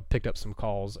that picked up some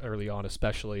calls early on,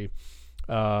 especially.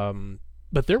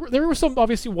 But there were some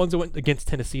obviously ones that went against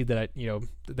Tennessee that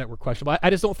that were questionable. I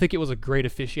just don't think it was a great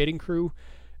officiating crew,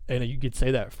 and you could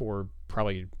say that for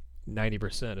probably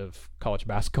 90% of college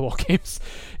basketball games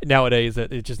nowadays.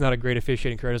 That it's just not a great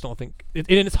officiating crew. I just don't think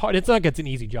it's hard. It's not like it's an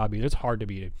easy job either. It's hard to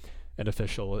be an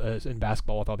official in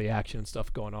basketball with all the action and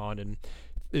stuff going on and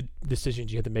the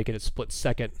decisions you have to make in a split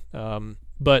second.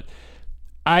 But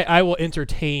I will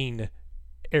entertain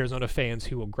Arizona fans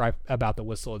who will gripe about the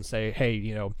whistle and say,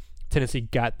 hey, Tennessee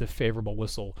got the favorable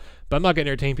whistle. But I'm not going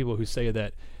to entertain people who say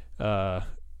that,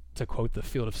 to quote the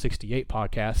Field of 68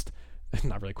 podcast,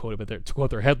 not really quoted, but to quote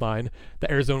their headline,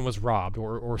 that Arizona was robbed,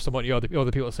 or someone, the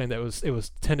other people saying that it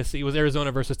was Tennessee, it was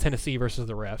Arizona versus Tennessee versus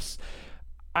the refs.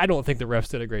 I don't think the refs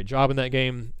did a great job in that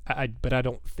game, but I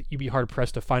don't think you'd be hard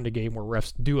pressed to find a game where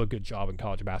refs do a good job in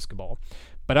college basketball.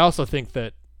 But I also think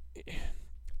that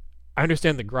I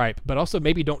understand the gripe, but also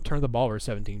maybe don't turn the ball over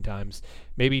 17 times.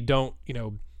 Maybe don't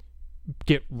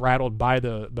get rattled by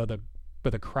the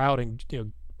crowd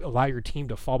and allow your team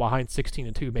to fall behind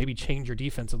 16-2. Maybe change your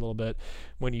defense a little bit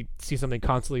when you see something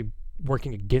constantly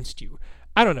working against you.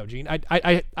 I don't know, Gene.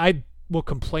 I will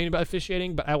complain about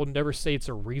officiating, but I will never say it's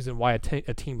a reason why a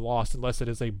team lost unless it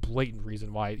is a blatant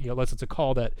reason why. Unless it's a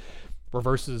call that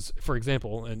reverses, for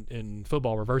example, in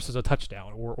football, reverses a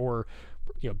touchdown or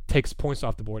takes points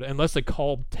off the board. Unless a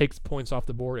call takes points off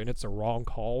the board and it's a wrong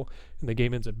call and the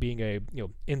game ends up being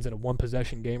ends in a one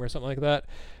possession game or something like that.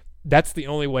 That's the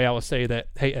only way I will say that,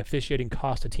 hey, officiating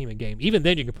cost a team a game. Even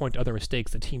then, you can point to other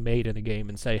mistakes the team made in the game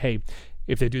and say, hey,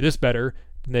 if they do this better,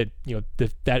 then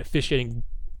that officiating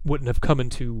wouldn't have come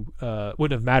into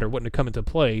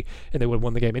play, and they would have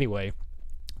won the game anyway.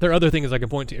 There are other things I can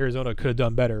point to Arizona could have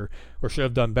done better or should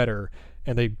have done better,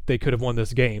 and they could have won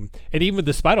this game. And even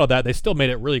despite all that, they still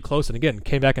made it really close. And again,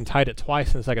 came back and tied it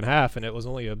twice in the second half, and it was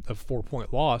only a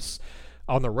 4-point loss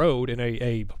on the road in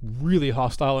a really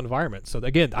hostile environment. So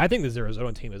again, I think this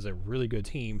Arizona team is a really good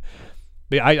team.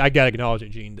 But I got to acknowledge it,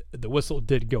 Gene. The whistle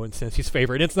did go in Tennessee's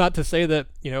favor. And it's not to say that,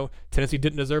 Tennessee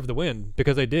didn't deserve the win,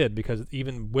 because they did. Because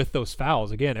even with those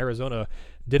fouls, again, Arizona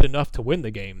did enough to win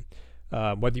the game.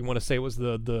 Whether you want to say it was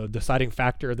the deciding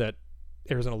factor that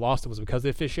Arizona lost, it was because of the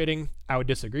officiating, I would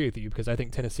disagree with you, because I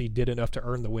think Tennessee did enough to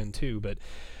earn the win too. But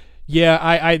yeah,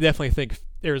 I definitely think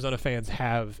Arizona fans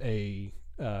have a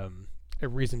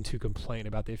reason to complain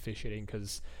about the officiating,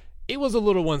 because it was a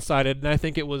little one-sided, and I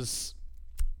think it was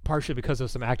partially because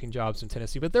of some acting jobs in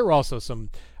Tennessee, but there were also some,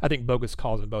 I think, bogus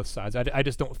calls on both sides. I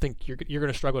just don't think you're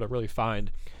going to struggle to really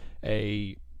find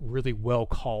a really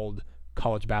well-called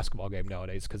college basketball game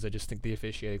nowadays, because I just think the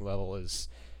officiating level is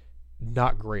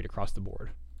not great across the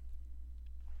board.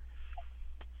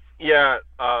 Yeah,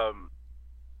 I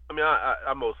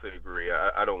mostly agree.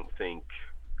 I don't think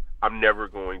I'm never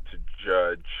going to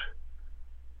judge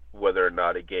whether or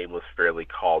not a game was fairly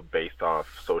called based off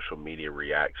social media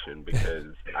reaction,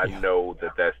 because I know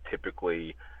that that's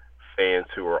typically fans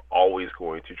who are always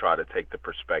going to try to take the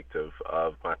perspective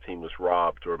of my team was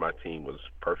robbed or my team was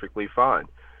perfectly fine.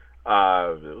 It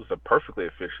was a perfectly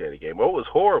officiated game. Well, it was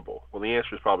horrible. Well, the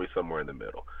answer is probably somewhere in the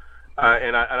middle.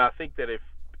 And I think that if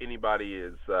anybody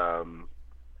is, I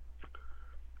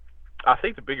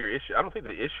think the bigger issue, I don't think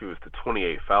the issue is the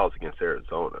 28 fouls against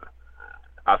Arizona.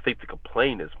 I think the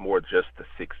complaint is more just the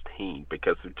 16,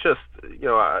 because it just,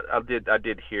 I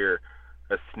did hear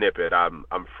a snippet. I'm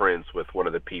friends with one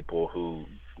of the people who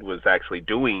was actually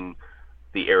doing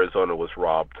the Arizona Was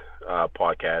Robbed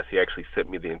podcast. He actually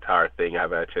sent me the entire thing. I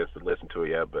haven't had a chance to listen to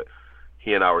it yet, but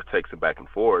he and I were texting back and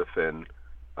forth, and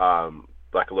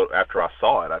like a little after I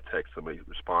saw it, I texted him, he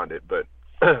responded. But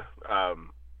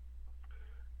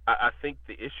I think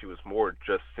the issue is more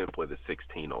just simply the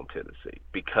 16 on Tennessee,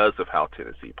 because of how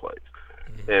Tennessee plays.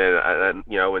 And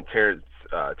when Terrence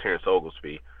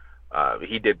Oglesby,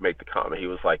 he did make the comment.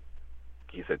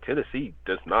 He said Tennessee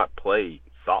does not play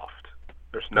soft.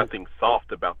 There's nothing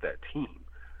soft about that team.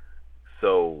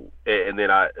 So, and then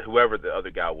whoever the other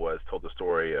guy was told the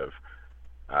story of,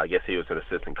 I guess he was an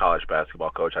assistant college basketball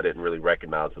coach. I didn't really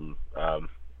recognize him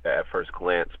at first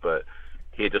glance, but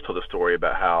he had just told a story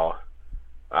about how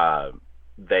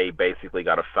they basically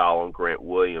got a foul on Grant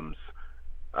Williams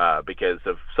because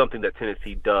of something that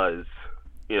Tennessee does,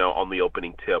 on the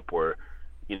opening tip, where,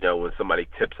 when somebody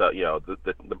tips up,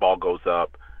 the ball goes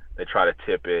up, they try to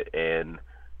tip it, and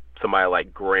somebody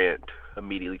like Grant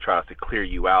immediately tries to clear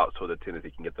you out so that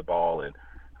Tennessee can get the ball. And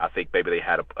I think maybe they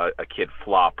had a kid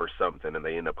flop or something, and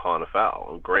they end up calling a foul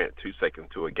on Grant 2 seconds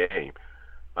to a game.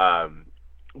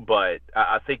 But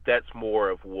I think that's more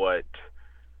of what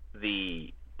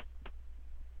the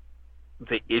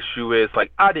issue is.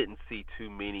 Like, I didn't see too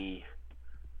many.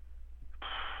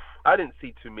 I didn't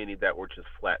see too many that were just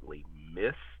flatly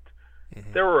missed.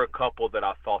 Mm-hmm. There were a couple that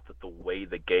I thought that the way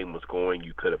the game was going,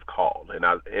 you could have called, and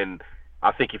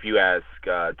I think if you ask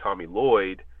Tommy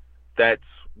Lloyd, that's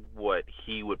what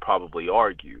he would probably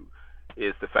argue,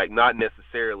 is the fact not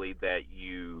necessarily that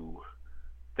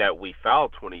we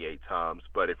fouled 28 times,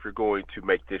 but if you're going to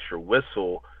make this your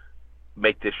whistle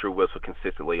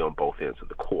consistently on both ends of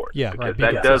the court. Yeah, because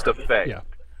right. that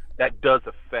does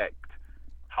affect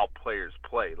how players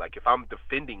play. Like if I'm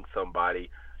defending somebody,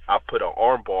 I put an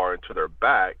arm bar into their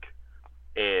back,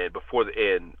 and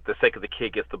the second the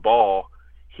kid gets the ball,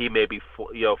 he maybe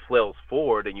flails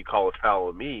forward, and you call a foul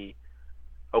on me.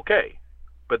 Okay,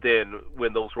 but then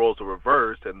when those roles are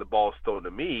reversed and the ball's thrown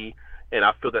to me, and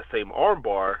I feel that same arm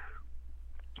bar,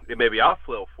 and maybe I'll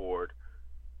flail forward,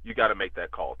 you got to make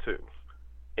that call too.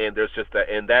 And there's just that,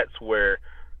 and that's where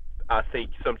I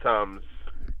think sometimes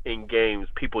in games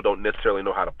people don't necessarily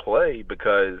know how to play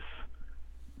because,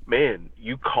 man,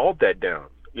 you called that down.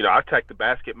 I attacked the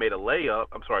basket, made a layup.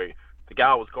 I'm sorry, the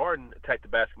guy I was guarding attacked the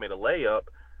basket, made a layup.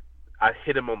 I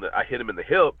hit him in the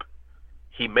hip.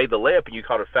 He made the layup, and you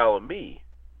called a foul on me.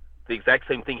 The exact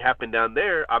same thing happened down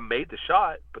there. I made the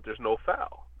shot, but there's no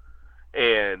foul.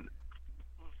 And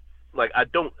I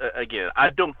don't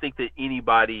think that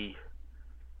anybody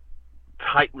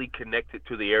tightly connected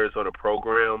to the Arizona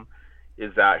program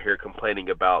is out here complaining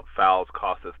about fouls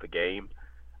cost us the game.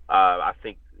 I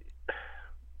think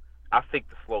the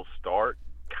slow start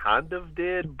kind of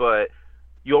did, but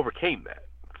you overcame that.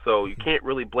 So you can't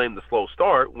really blame the slow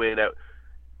start when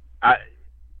I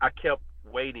kept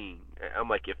waiting. I'm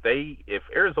like, if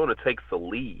Arizona takes the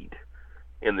lead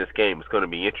in this game, it's going to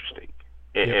be interesting.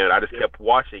 And I just kept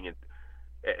watching, and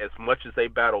as much as they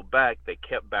battled back, they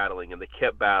kept battling and they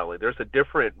kept battling. There's a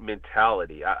different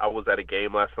mentality. I was at a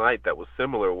game last night that was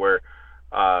similar where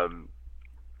MTSU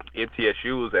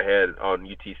was ahead on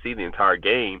UTC the entire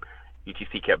game.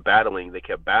 UTC kept battling,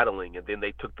 and then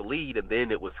they took the lead, and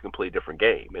then it was a completely different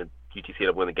game, and UTC ended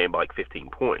up winning the game by like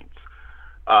 15 points.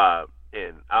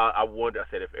 And I wondered, I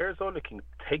said, if Arizona can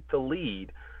take the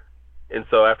lead, and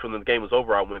so after the game was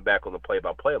over, I went back on the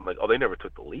play-by-play. I'm like, oh, they never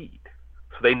took the lead.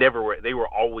 So they were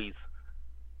always,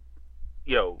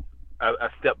 a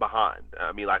step behind.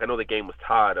 I mean, I know the game was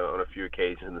tied on a few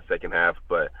occasions in the second half,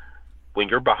 but when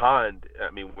you're behind,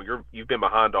 when you've been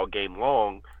behind all game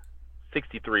long,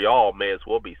 63 all may as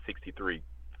well be 63-57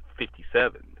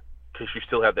 because you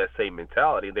still have that same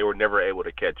mentality, and they were never able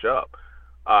to catch up.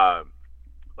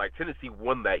 Tennessee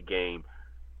won that game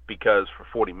because for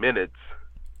 40 minutes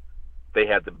they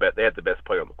had the best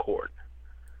player on the court.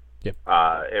 Yep.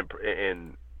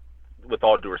 And with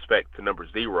all due respect to number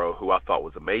 0, who I thought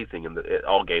was amazing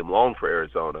all game long for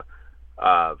Arizona,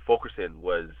 Fulkerson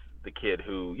was the kid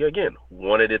who, again,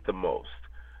 wanted it the most.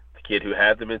 The kid who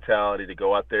had the mentality to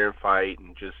go out there and fight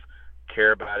and just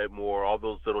care about it more. All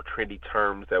those little trendy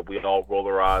terms that we all roll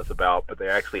our eyes about, but they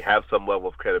actually have some level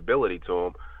of credibility to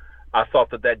them. I thought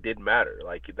that did matter.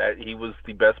 That he was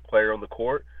the best player on the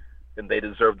court, and they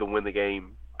deserved to win the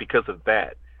game because of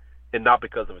that, and not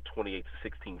because of a 28-16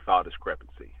 foul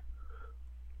discrepancy.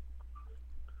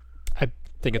 I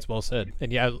think it's well said.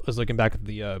 And yeah, I was looking back at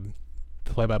the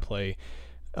play-by-play.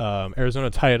 Arizona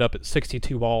tied it up at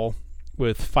 62 all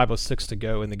with 5:06 to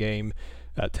go in the game.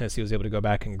 Tennessee was able to go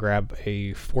back and grab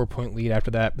a 4-point lead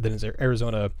after that, but then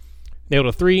Arizona nailed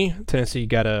a 3. Tennessee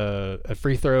got a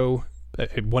free throw.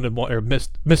 It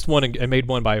missed one and made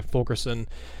one by Fulkerson,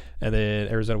 and then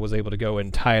Arizona was able to go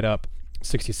and tie it up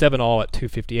 67 all at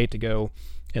 2:58 to go,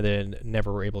 and then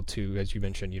never were able to, as you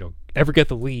mentioned, ever get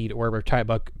the lead or ever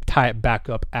tie it back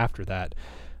up after that.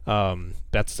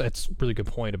 That's a really good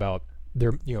point about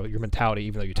your mentality.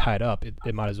 Even though you tie it up,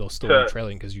 it might as well still be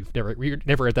trailing because you're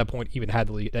never at that point even had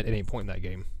the lead at any point in that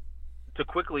game. To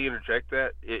quickly interject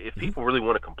that, if people really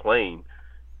want to complain,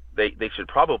 they should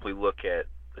probably look at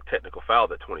the technical foul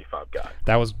that 25 got.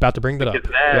 That was about to bring that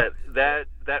because up.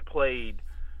 That played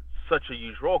such a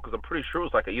huge role because I'm pretty sure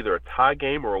it was either a tie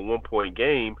game or a 1-point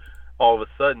game. All of a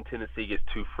sudden, Tennessee gets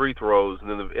 2 free throws,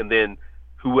 and then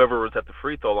whoever was at the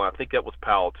free throw line, I think that was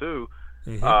Powell too.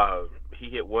 Mm-hmm. He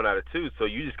hit 1 out of 2, so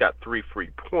you just got 3 free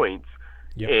points.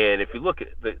 Yep. And if you look at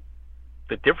the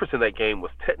difference in that game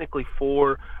was technically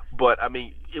 4, but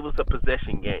it was a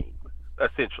possession game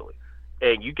essentially.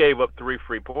 And you gave up 3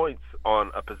 free points on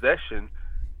a possession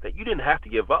that you didn't have to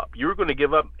give up. You were going to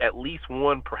give up at least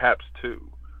 1, perhaps 2.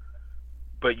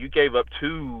 But you gave up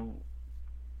 2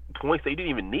 points that you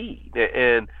didn't even need.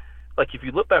 And if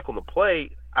you look back on the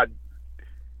play, I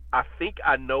think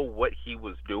I know what he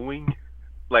was doing.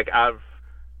 I've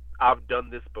done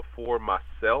this before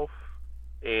myself,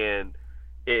 and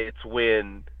it's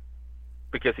when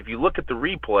Because if you look at the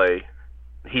replay,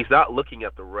 he's not looking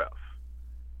at the ref.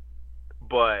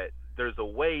 But there's a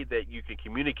way that you can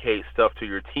communicate stuff to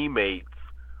your teammates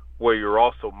where you're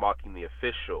also mocking the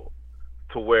official,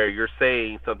 to where you're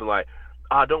saying something like,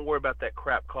 don't worry about that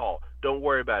crap call. Don't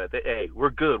worry about it. Hey, we're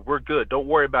good. Don't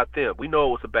worry about them. We know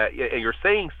it was a bad. And you're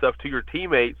saying stuff to your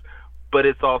teammates, but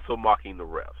it's also mocking the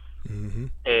refs. Mm-hmm.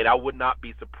 And I would not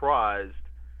be surprised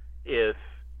if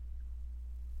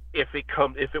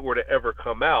it were to ever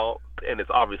come out, and it's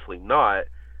obviously not,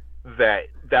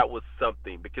 that was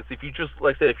something. Because if you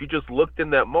just looked in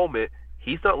that moment,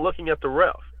 he's not looking at the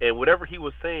ref, and whatever he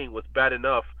was saying was bad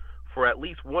enough for at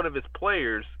least one of his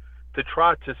players to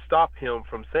try to stop him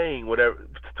from saying whatever,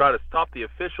 to try to stop the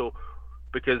official,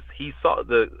 because he saw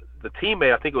the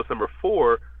teammate, I think it was number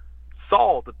 4,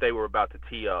 saw that they were about to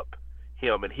tee up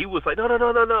him, and he was like, no, it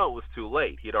was too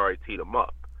late. He had already teed him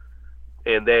up.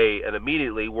 And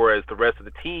immediately, whereas the rest of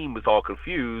the team was all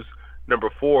confused, number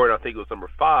 4 and I think it was number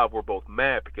 5 were both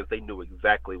mad because they knew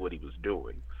exactly what he was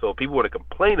doing. So if people want to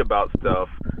complain about stuff,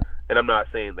 and I'm not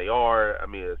saying they are, I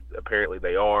mean, apparently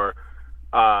they are,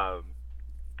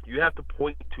 you have to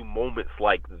point to moments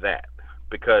like that,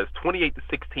 because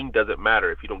 28-16 doesn't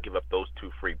matter if you don't give up those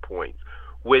 2 free points,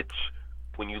 which,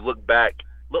 when you look back,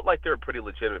 looked like they were pretty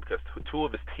legitimate, because 2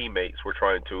 of his teammates were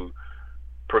trying to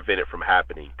prevent it from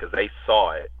happening because they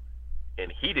saw it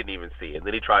and he didn't even see it, and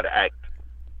then he tried to act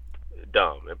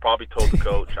dumb and probably told the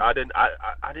coach, I didn't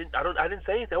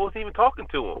say anything. I wasn't even talking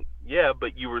to him. Yeah,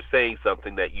 but you were saying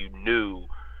something that you knew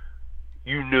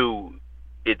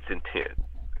its intent.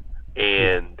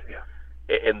 And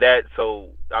that, so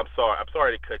I'm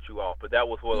sorry to cut you off, but that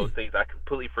was one of those things I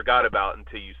completely forgot about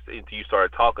until you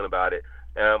started talking about it.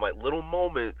 And I'm like, little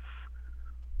moments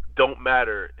don't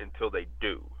matter until they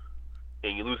do.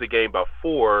 And you lose a game by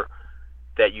 4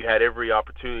 that you had every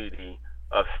opportunity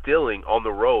of stealing on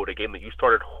the road, a game that you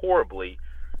started horribly.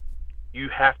 You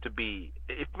have to be,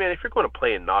 if you're going to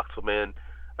play in Knoxville, man,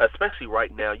 especially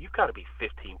right now, you've got to be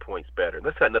 15 points better. And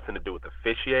that's got nothing to do with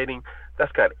officiating.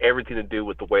 That's got everything to do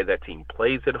with the way that team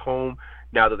plays at home,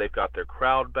 now that they've got their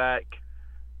crowd back.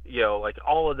 You know, like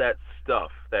all of that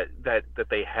stuff that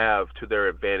they have to their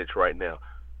advantage right now.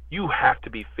 You have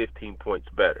to be 15 points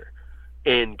better.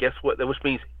 And guess what? Which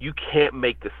means you can't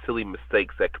make the silly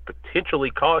mistakes that could potentially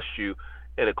cost you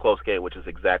in a close game, which is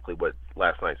exactly what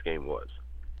last night's game was.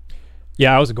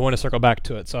 Yeah, I was going to circle back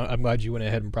to it, so I'm glad you went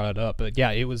ahead and brought it up. But yeah,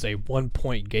 it was a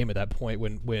 1-point game at that point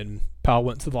when Powell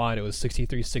went to the line. It was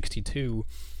 63-62.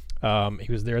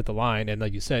 He was there at the line, and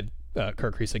like you said,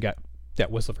 Kerr Kriisa got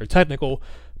that whistle for technical.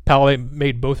 Powell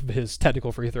made both of his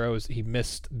technical free throws. He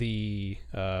missed the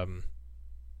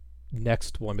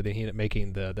next one, but then he ended up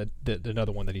making the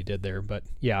another one that he did there. But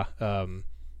yeah,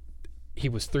 he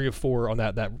was 3 of 4 on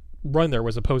that run there,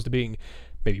 was opposed to being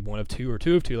maybe 1 of 2 or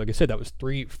 2 of 2. Like I said, that was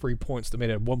 3 free points that made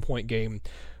it a 1-point game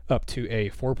up to a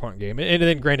 4-point game. And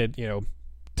then granted,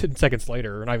 10 seconds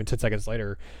later, or not even 10 seconds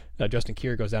later, Justin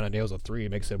Keir goes down and nails a 3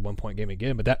 and makes it a 1-point game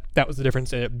again. But that was the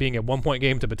difference in it being a 1-point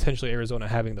game to potentially Arizona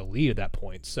having the lead at that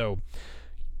point. So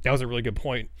that was a really good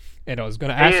point. And I was going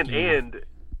to ask you.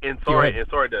 And sorry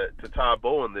to tie a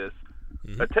bow on this.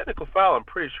 Mm-hmm. A technical foul, I'm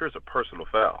pretty sure, is a personal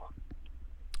foul.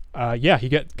 Yeah, he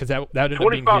got, because that ended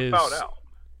up being his. Fouled out.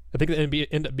 I think that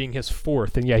ended up being his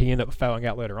 4th, and yeah, he ended up fouling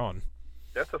out later on.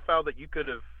 That's a foul that you could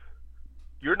have.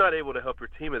 You're not able to help your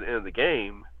team at the end of the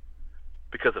game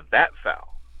because of that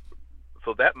foul.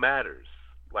 So that matters.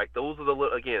 Like, those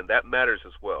are again, that matters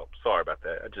as well. Sorry about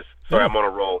that. I'm on a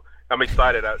roll. I'm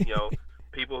excited.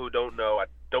 People who don't know, I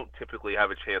don't typically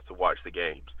have a chance to watch the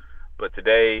games. But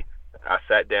today, I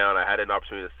sat down. I had an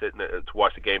opportunity to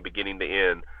watch the game beginning to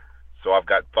end. So I've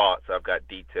got thoughts, I've got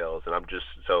details, and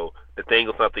so the thing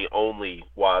is not the only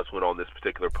wise one on this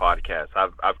particular podcast.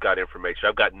 I've got information.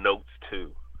 I've got notes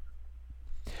too.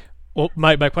 Well,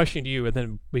 my question to you, and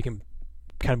then we can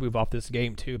kind of move off this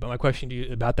game too, but my question to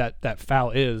you about that foul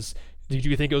is, did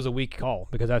you think it was a weak call?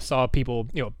 Because I saw people,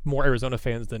 more Arizona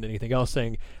fans than anything else,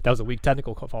 saying that was a weak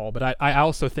technical call. But I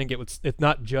also think it's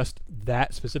not just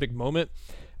that specific moment.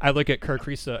 I look at Kerr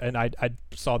Kriisa, and I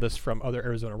saw this from other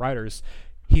Arizona writers.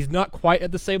 He's not quite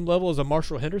at the same level as a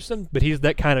Marshall Henderson, but he's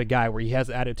that kind of guy where he has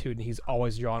attitude and he's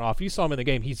always drawing off. You saw him in the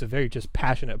game; he's a very just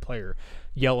passionate player,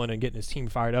 yelling and getting his team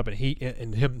fired up, and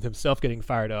himself getting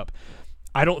fired up.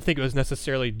 I don't think it was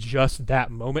necessarily just that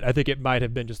moment. I think it might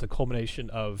have been just a culmination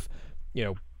of,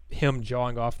 him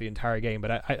jawing off the entire game.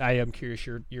 But I am curious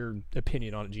your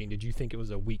opinion on it, Gene. Did you think it was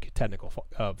a weak technical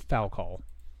foul call?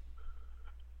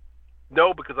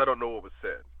 No, because I don't know what was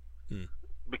said.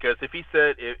 Because if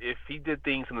he did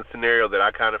things in the scenario that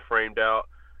I kind of framed out,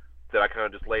 that I kind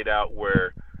of just laid out,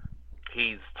 where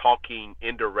he's talking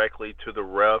indirectly to the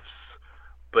refs,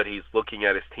 but he's looking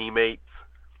at his teammates,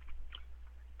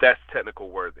 that's technical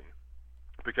worthy,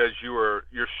 because you're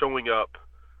showing up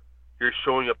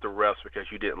the refs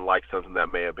because you didn't like something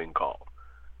that may have been called.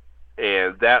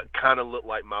 And that kind of looked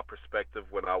like my perspective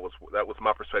when I was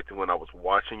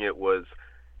watching it. Was,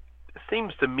 it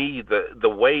seems to me the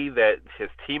way that his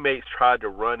teammates tried to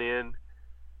run in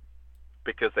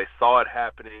because they saw it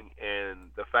happening, and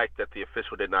the fact that the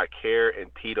official did not care and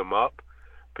teed him up,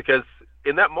 because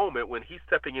in that moment when he's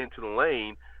stepping into the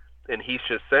lane and he's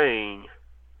just saying,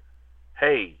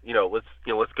 hey,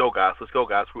 let's go guys,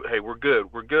 hey, we're good,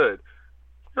 you're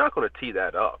not going to tee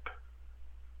that up.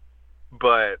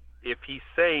 But if he's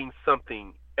saying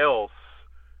something else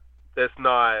that's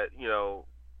not,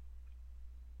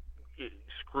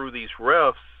 screw these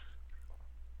refs,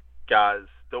 guys,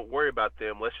 don't worry about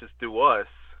them, let's just do us,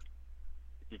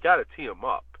 you got to tee them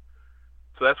up.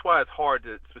 So that's why it's hard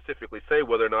to specifically say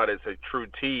whether or not it's a true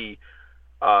tee,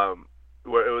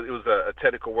 where it was a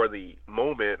technical worthy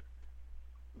moment,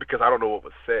 because I don't know what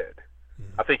was said.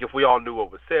 I think if we all knew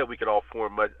what was said, we could all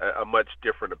form a much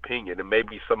different opinion, and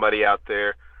maybe somebody out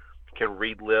there can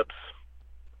read lips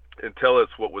and tell us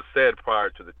what was said prior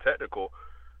to the technical.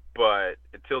 But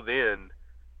until then,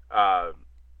 I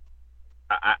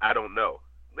don't know.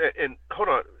 And hold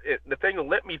on, Nathanael,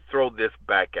 let me throw this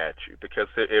back at you, because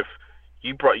if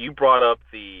you brought up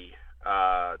the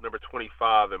number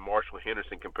 25 and Marshall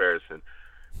Henderson comparison,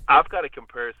 I've got a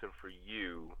comparison for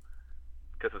you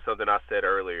because of something I said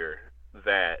earlier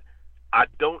that I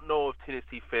don't know if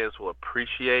Tennessee fans will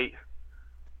appreciate,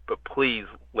 but please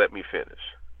let me finish.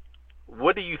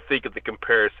 What do you think of the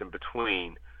comparison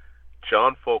between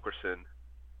John Fulkerson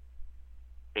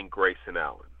and Grayson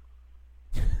Allen?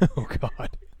 Oh,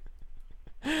 God.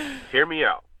 Hear me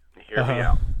out. Hear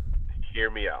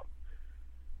me out.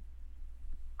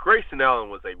 Grayson Allen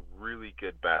was a really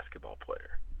good basketball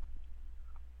player.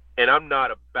 And I'm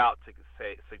not about to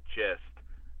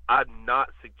I'm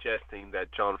not suggesting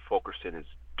that John Fulkerson is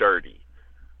dirty.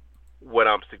 What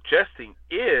I'm suggesting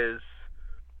is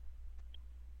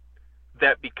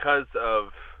that because of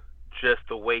just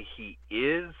the way he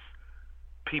is,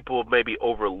 people maybe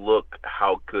overlook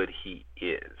how good he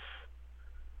is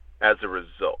as a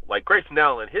result. Like Grayson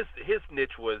Allen, his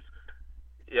niche was,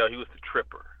 he was the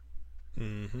tripper.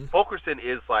 Mm-hmm. Fulkerson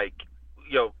is like,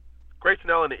 Grayson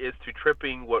Allen is to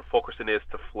tripping what Fulkerson is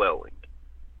to flailing.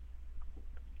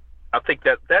 I think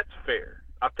that's fair.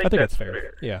 I think that's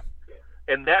fair. Yeah.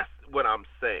 And that's what I'm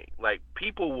saying. Like,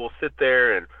 people will sit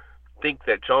there and think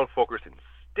that John Fulkerson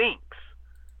stinks.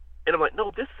 And I'm like,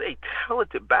 no, this is a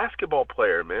talented basketball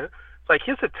player, man. It's like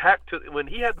his attack when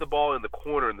he had the ball in the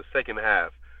corner in the second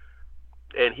half,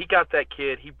 and he got that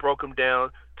kid, he broke him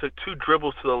down, took 2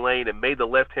 dribbles to the lane and made the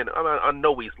left hand. I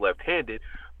know he's left-handed,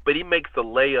 but he makes the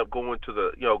layup going to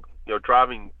the,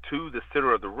 driving to the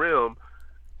center of the rim.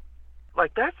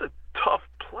 Like, that's a tough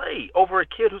play over a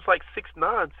kid who's like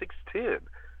 6'9", 6'10".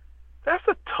 That's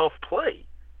a tough play.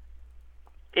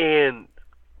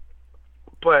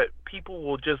 But people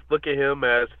will just look at him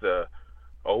as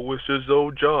it's just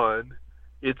old John.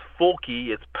 It's Fulky,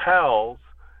 it's pals,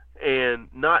 and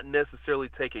not necessarily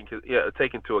take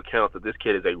into account that this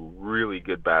kid is a really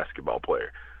good basketball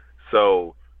player.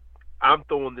 So I'm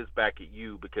throwing this back at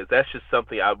you because that's just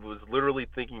something I was literally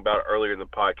thinking about earlier in the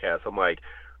podcast. I'm like,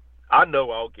 I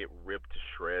know I'll get ripped to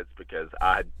shreds because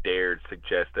I dared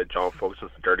suggest that John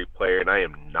Fulkerson's a dirty player, and I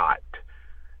am not.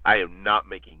 I am not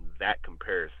making that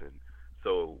comparison.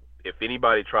 So if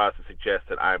anybody tries to suggest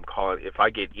that if I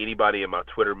get anybody in my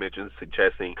Twitter mentions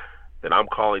suggesting that I'm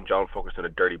calling John Fulkerson a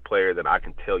dirty player, then I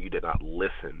can tell you did not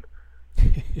listen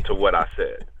to what I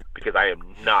said, because I am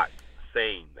not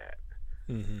saying that.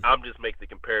 Mm-hmm. I'm just making the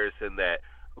comparison that,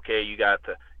 okay, you got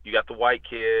the white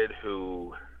kid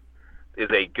who is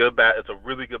it's a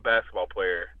really good basketball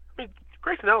player. I mean,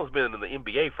 Grayson Allen's been in the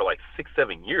NBA for like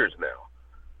 6-7 years now.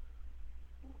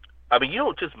 I mean, you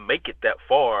don't just make it that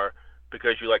far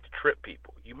because you like to trip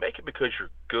people. You make it because you're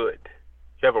good.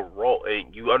 You have a role,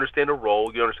 and you understand a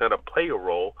role. You understand how to play a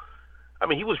role. I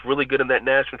mean, he was really good in that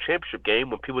national championship game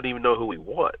when people didn't even know who he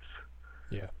was.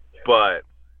 Yeah. But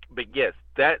yes,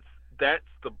 that's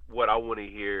what I want to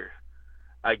hear.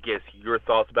 I guess your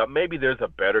thoughts about. Maybe there's a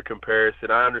better comparison.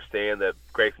 I understand that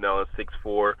Grayson Allen is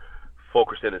 6'4",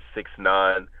 Fulkerson is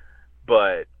 6'9",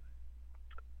 but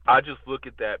I just look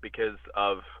at that because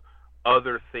of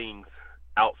other things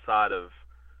outside of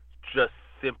just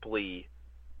simply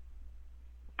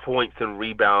points and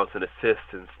rebounds and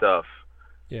assists and stuff.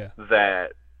 Yeah.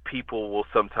 That people will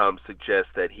sometimes suggest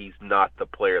that he's not the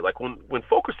player. Like when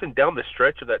Fulkerson down the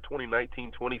stretch of that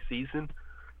 2019-20 season,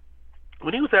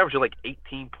 when he was averaging like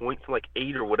 18 points and like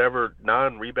 8 or whatever,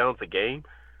 9 rebounds a game,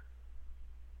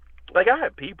 like I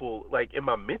had people like in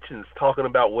my mentions talking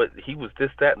about what he was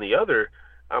this, that, and the other.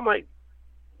 I'm like,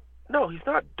 no, he's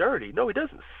not dirty. No, he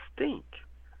doesn't stink.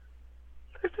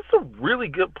 He's just a really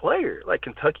good player. Like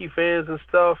Kentucky fans and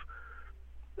stuff.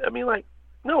 I mean, like,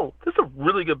 no, this is a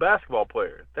really good basketball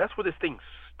player. That's where this thing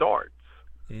starts.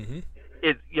 Mm-hmm.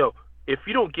 If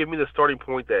you don't give me the starting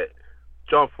point that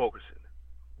John Fulkerson,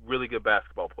 really good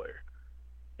basketball player,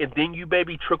 and then you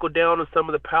maybe trickle down on some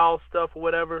of the Powell stuff or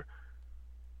whatever,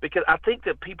 because I think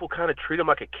that people kind of treat him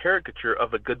like a caricature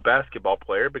of a good basketball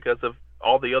player because of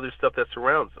all the other stuff that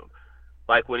surrounds him.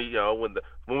 Like when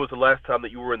was the last time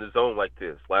that you were in the zone like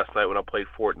this? Last night when I played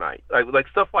Fortnite, like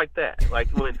stuff like that. Like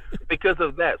because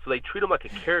of that, so they treat him like a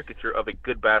caricature of a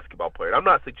good basketball player. I'm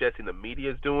not suggesting the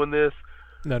media is doing this.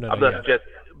 No. I'm not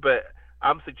suggesting, but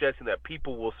I'm suggesting that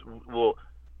people will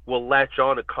latch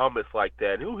on to comments like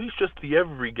that. Oh, he's just the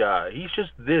every guy. He's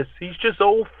just this. He's just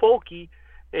old Fulky.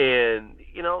 And,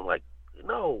 no.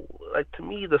 Like, to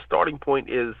me, the starting point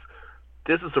is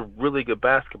this is a really good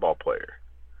basketball player.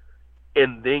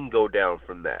 And then go down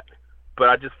from that. But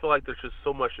I just feel like there's just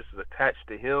so much that's attached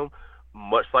to him,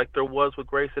 much like there was with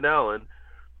Grayson Allen,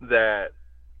 that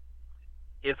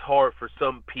it's hard for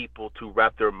some people to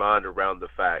wrap their mind around the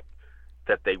fact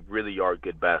that they really are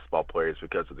good basketball players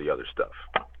because of the other stuff.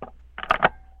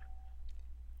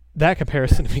 That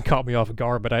comparison to me caught me off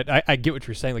guard, but I get what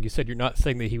you're saying. Like you said, you're not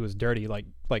saying that he was dirty like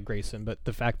Grayson, but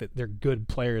the fact that they're good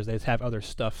players, they just have other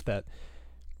stuff that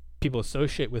people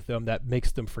associate with them that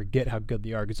makes them forget how good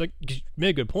they are. Because like you made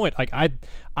a good point. Like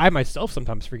I myself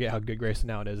sometimes forget how good Grayson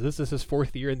Allen is. This is his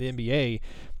 4th year in the NBA,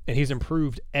 and he's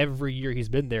improved every year he's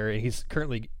been there, and he's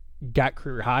currently got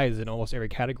career highs in almost every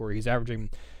category. He's averaging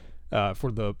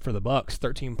for the Bucks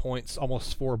 13 points,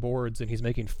 almost 4 boards, and he's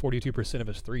making 42% of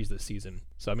his threes this season.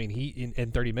 So I mean, he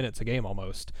in 30 minutes a game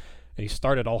almost, and he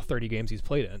started all 30 games he's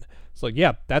played in. So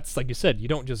yeah, that's like you said, you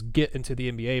don't just get into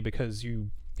the NBA because you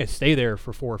stay there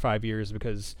for 4 or 5 years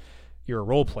because you're a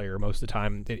role player most of the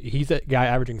time. He's that guy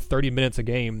averaging 30 minutes a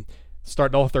game,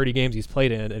 starting all 30 games he's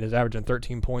played in, and is averaging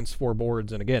 13 points, 4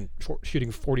 boards, and again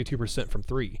shooting 42% from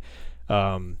 3.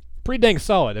 Pretty dang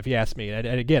solid, if you ask me. And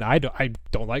again, I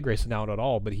don't like Grayson Allen at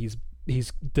all, but he's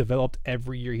developed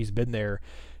every year he's been there,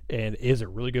 and is a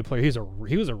really good player. He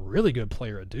was a really good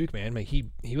player at Duke, man. I mean,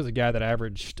 he was a guy that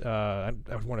averaged. I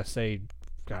want to say,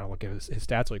 gotta look at his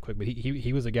stats really quick, but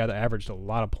he was a guy that averaged a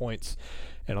lot of points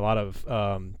and a lot of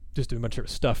just doing a bunch of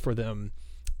stuff for them.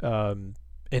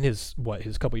 In his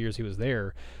couple years he was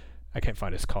there. I can't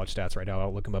find his college stats right now.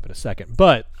 I'll look him up in a second.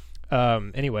 But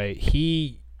anyway,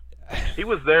 he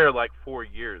was there like 4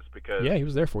 years because he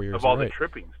was there 4 years of all the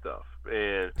tripping stuff,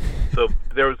 and so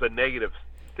there was a negative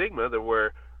stigma that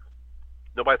where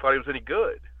nobody thought he was any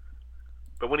good,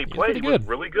 but when he played, he was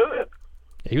really good.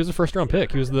 He was a first-round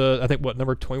pick. He was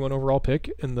number 21 overall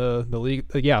pick in the league.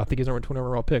 I think he's number 20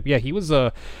 overall pick. Yeah, he was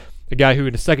a guy who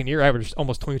in his second year averaged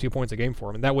almost 22 points a game for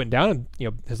him, and that went down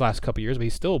in his last couple of years, but he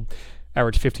still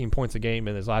averaged 15 points a game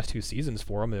in his last 2 seasons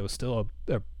for him. It was still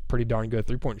a pretty darn good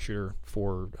three-point shooter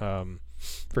for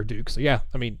Duke. So yeah,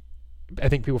 I mean, I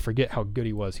think people forget how good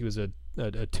he was. He was a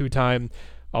 2-time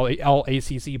all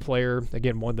ACC player.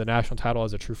 Again, won the national title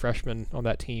as a true freshman on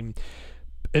that team.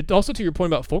 It also, to your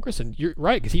point about Fulkerson, you're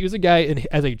right, because he was a guy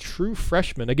as a true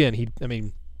freshman. Again,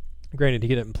 granted, he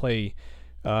didn't play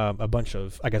a bunch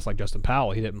of, I guess, like Justin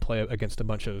Powell. He didn't play against a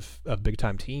bunch of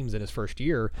big-time teams in his first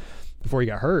year before he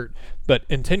got hurt. But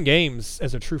in 10 games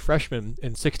as a true freshman,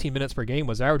 in 16 minutes per game,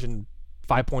 was averaging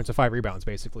 5 points and 5 rebounds,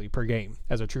 basically, per game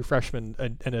as a true freshman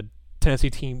in a Tennessee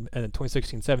team in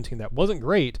 2016-17 that wasn't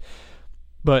great,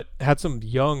 but had some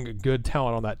young, good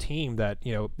talent on that team that,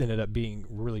 ended up being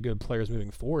really good players moving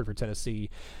forward for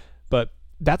Tennessee. But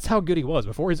that's how good he was.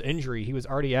 Before his injury, he was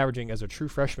already averaging as a true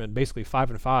freshman basically 5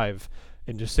 and 5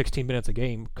 in just 16 minutes a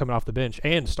game coming off the bench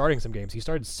and starting some games. He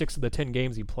started 6 of the 10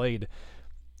 games he played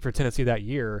for Tennessee that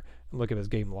year. And look at his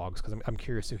game logs because I'm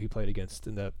curious who he played against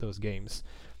in those games.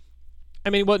 I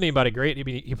mean, he wasn't anybody great.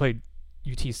 He played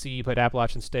UTC, he played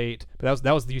Appalachian State, but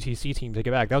that was the UTC team. Take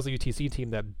it back. That was the UTC team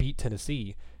that beat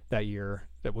Tennessee that year.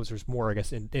 That was just more, I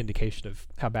guess, indication of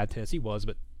how bad Tennessee was,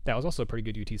 but that was also a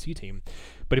pretty good UTC team.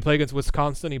 But he played against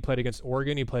Wisconsin, he played against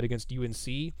Oregon, he played against UNC.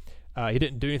 He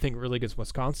didn't do anything really against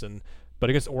Wisconsin,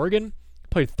 but against Oregon,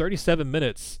 played 37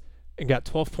 minutes and got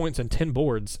 12 points and 10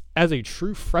 boards as a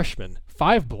true freshman,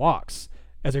 5 blocks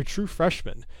as a true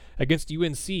freshman. Against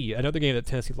UNC, another game that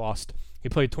Tennessee lost, He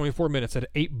played 24 minutes, had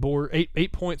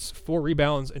 8 points, 4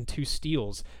 rebounds, and 2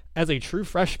 steals as a true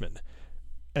freshman.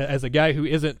 As a guy who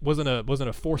wasn't a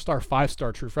 4-star,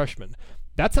 5-star true freshman.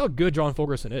 That's how good John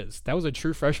Fulkerson is. That was a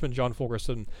true freshman John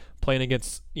Fulkerson playing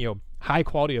against high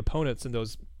quality opponents in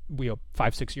those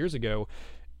 5-6 years ago,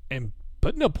 and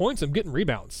putting up points and getting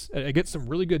rebounds against some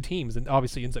really good teams. And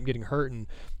obviously ends up getting hurt and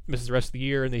misses the rest of the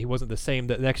year, and then he wasn't the same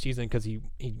the next season because he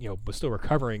was still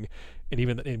recovering,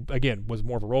 and again was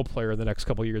more of a role player in the next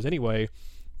couple of years anyway.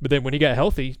 But then when he got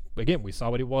healthy, again, we saw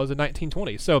what he was in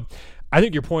 1920. So I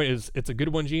think your point is it's a good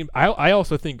one, Gene. I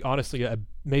also think, honestly, a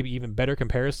maybe even better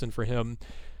comparison for him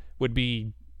would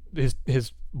be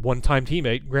his one-time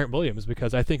teammate, Grant Williams,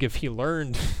 because I think if he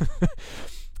learned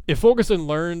 – if Fulkerson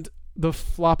learned the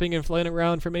flopping and flailing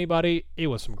around from anybody, it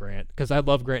was from Grant, because I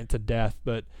love Grant to death,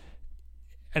 but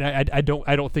 – and I don't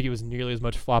think it was nearly as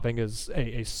much flopping as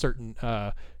a certain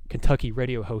Kentucky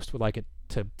radio host would like it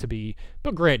to be,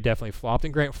 but Grant definitely flopped,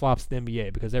 and Grant flops in the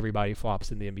NBA because everybody flops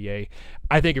in the NBA.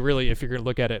 I think it really, if you're going to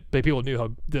look at it, but people knew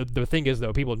how the thing is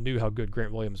though, people knew how good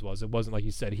Grant Williams was. It wasn't like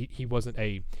you said, he wasn't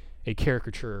a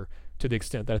caricature to the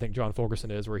extent that I think John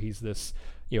Fulkerson is, where he's this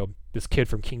this kid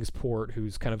from Kingsport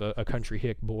who's kind of a country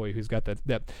hick boy who's got that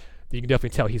you can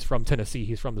definitely tell he's from Tennessee,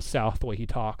 he's from the South, the way he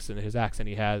talks and his accent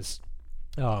he has.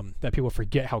 That people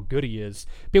forget how good he is.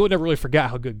 People never really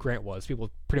forgot how good Grant was.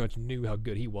 People pretty much knew how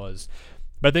good he was.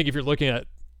 But I think if you're looking at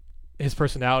his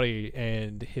personality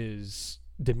and his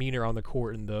demeanor on the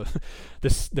court and the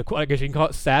I guess you can call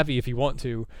it savvy if you want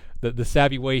to, the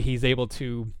savvy way he's able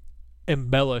to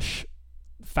embellish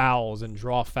fouls and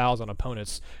draw fouls on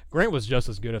opponents, Grant was just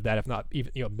as good at that, if not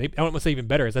even, maybe I don't want to say even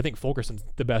better, as I think Fulkerson's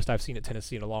the best I've seen at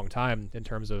Tennessee in a long time in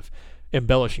terms of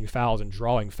embellishing fouls and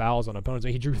drawing fouls on opponents. I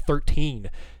mean, he drew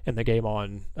 13 in the game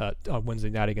on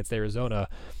Wednesday night against Arizona,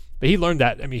 but he learned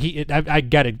that. I mean, I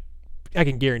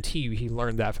can guarantee you he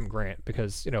learned that from Grant,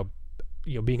 because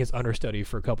being his understudy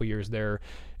for a couple years there,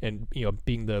 and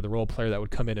being the role player that would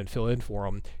come in and fill in for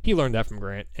him, he learned that from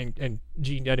Grant. And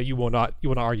Gene, I know you will not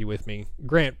argue with me.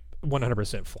 Grant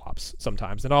 100% flops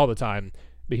sometimes, and all the time,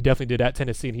 but he definitely did at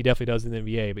Tennessee, and he definitely does in the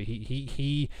NBA. But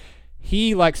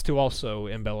he likes to also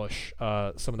embellish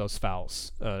some of those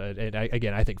fouls. And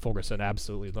I think Fulkerson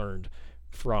absolutely learned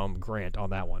from Grant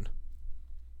on that one.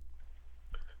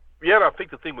 Yeah, and I think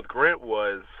the thing with Grant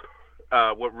was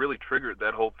what really triggered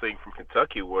that whole thing from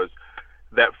Kentucky was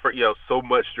that for so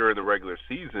much during the regular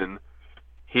season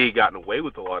he had gotten away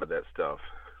with a lot of that stuff,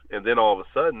 and then all of a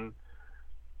sudden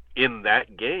in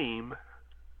that game,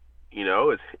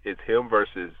 it's him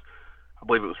versus, I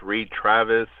believe it was Reed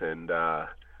Travis and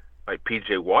like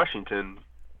PJ Washington.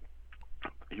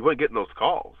 You weren't getting those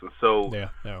calls, and so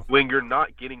when you're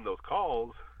not getting those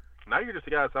calls, now you're just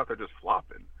a guy that's out there just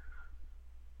flopping.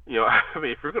 I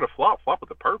mean, if you're going to flop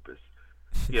with a purpose.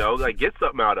 Like get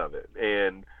something out of it.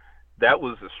 And that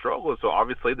was a struggle. So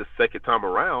obviously the second time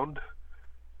around,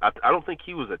 I don't think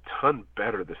he was a ton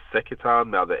better the second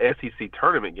time. Now the SEC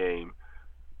tournament game,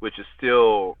 which is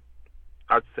still,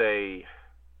 I'd say,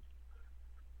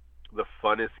 the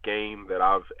funnest game that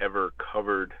I've ever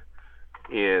covered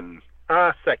in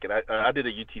second. I did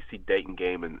a UTC Dayton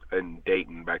game in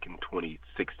Dayton back in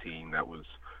 2016. That was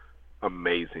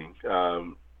amazing.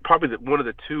 Probably one of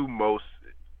the two most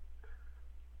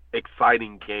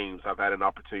exciting games I've had an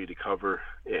opportunity to cover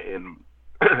in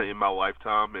my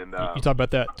lifetime. And you talk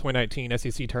about that 2019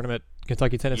 SEC tournament,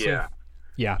 Kentucky, Tennessee.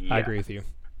 Yeah, I agree with you.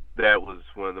 That was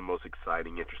one of the most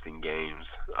exciting, interesting games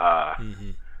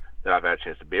that I've had a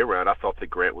chance to be around. I thought that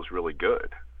Grant was really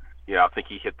good. I think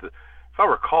he hit if I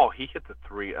recall, he hit a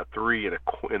three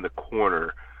in the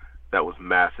corner that was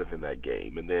massive in that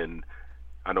game. And then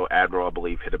I know Admiral, I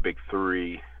believe, hit a big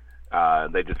three.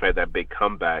 They just made that big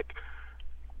comeback.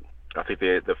 I think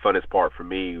the funnest part for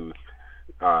me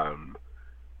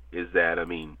is that, I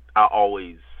mean, I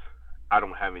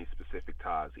don't have any specific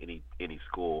ties, any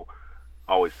school.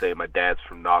 I always say my dad's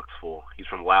from Knoxville. He's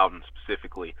from Loudon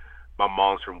specifically. My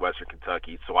mom's from Western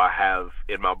Kentucky. So I have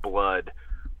in my blood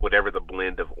whatever the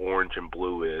blend of orange and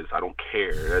blue is. I don't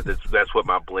care. That's what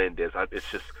my blend is. It's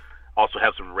just also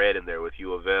have some red in there with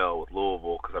U of L, with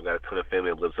Louisville, because I've got a ton of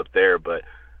family that lives up there. But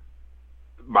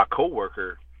my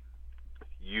coworker,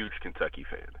 huge Kentucky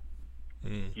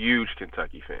fan. Huge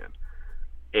Kentucky fan.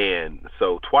 And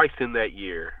so twice in that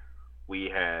year, we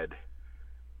had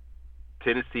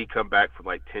Tennessee come back from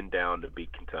like 10 down to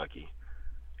beat Kentucky.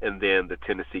 And then the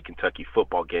Tennessee-Kentucky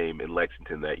football game in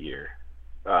Lexington that year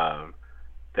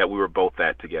that we were both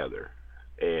at together.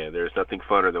 And there's nothing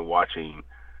funner than watching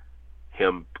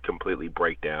him completely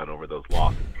break down over those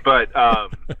losses. But no,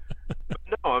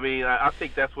 I mean, I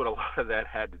think that's what a lot of that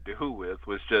had to do with,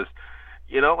 was just,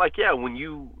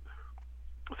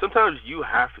 Sometimes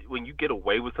when you get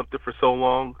away with something for so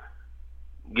long,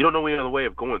 you don't know any other way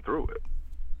of going through it.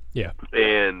 Yeah.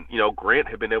 And, Grant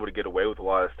had been able to get away with a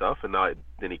lot of stuff, and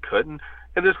then he couldn't.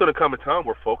 And there's going to come a time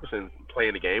where Fulkerson's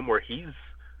playing a game where he's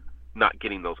not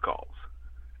getting those calls.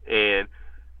 And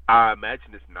I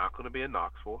imagine it's not going to be in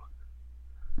Knoxville.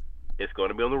 It's going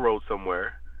to be on the road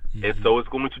somewhere. Mm-hmm. And so it's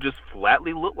going to just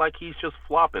flatly look like he's just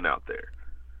flopping out there.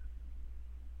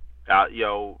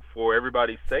 For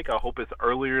everybody's sake, I hope it's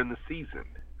earlier in the season.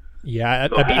 Yeah,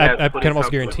 I can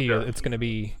almost guarantee you it's going to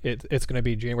be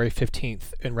January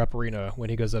 15th in Rep Arena when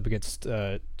he goes up against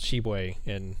Sheboy,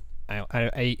 and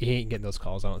he ain't getting those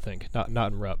calls. I don't think not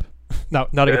in Rep,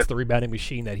 not against the rebounding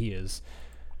machine that he is.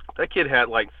 That kid had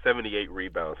like 78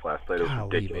 rebounds last night. It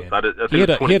was ridiculous.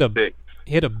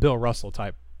 He had a Bill Russell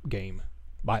type game,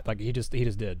 like he just did.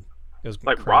 It was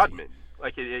like crazy. Rodman.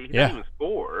 Like he didn't even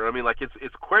score. I mean, like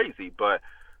it's crazy, but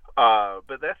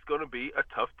that's going to be a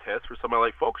tough test for somebody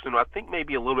like Fulkerson, who I think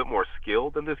maybe a little bit more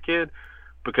skilled than this kid,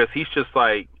 because he's just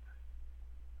like,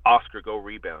 Oscar, go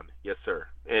rebound, yes sir,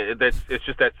 and it's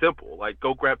just that simple. Like,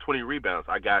 go grab 20 rebounds,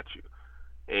 I got you,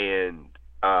 and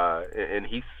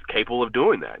he's capable of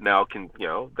doing that. Now,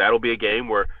 that'll be a game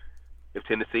where if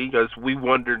Tennessee, because we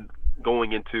wondered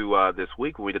going into this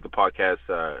week when we did the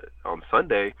podcast on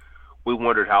Sunday. We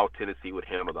wondered how Tennessee would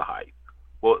handle the height.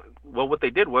 Well, what they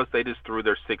did was they just threw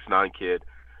their 6'9" kid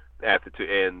at the two,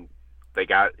 and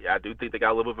I do think they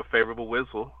got a little bit of a favorable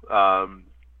whistle. But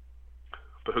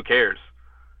who cares?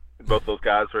 Both those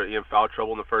guys are in foul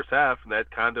trouble in the first half, and that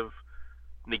kind of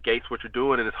negates what you're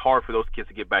doing, and it's hard for those kids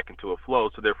to get back into a flow.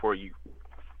 So therefore you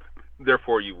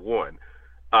won.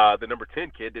 The number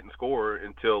 10 kid didn't score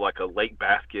until like a late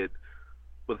basket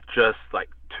with just like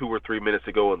 2 or 3 minutes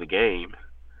to go in the game.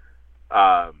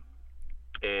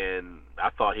 And I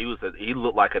thought he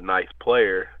looked like a nice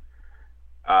player.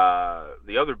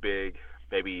 The other big,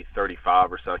 maybe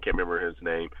 35 or so, I can't remember his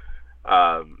name.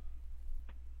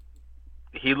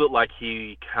 He looked like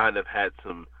he kind of had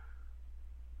some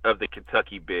of the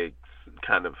Kentucky bigs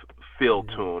kind of feel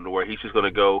to him, where he's just going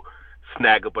to go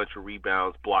snag a bunch of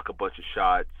rebounds, block a bunch of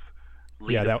shots.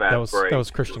 Yeah, that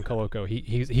was Christian Coloco.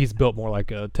 He's built more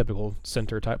like a typical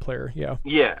center type player. Yeah.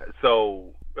 Yeah.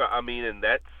 So I mean, and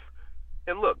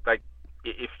look, like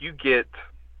if you can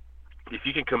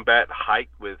combat height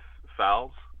with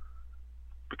fouls,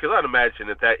 because I'd imagine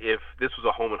that if this was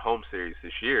a home and home series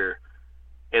this year,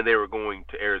 and they were going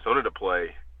to Arizona to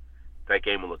play, that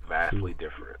game would look vastly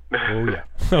different. Oh yeah.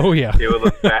 Oh yeah. It would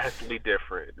look vastly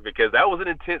different, because that was an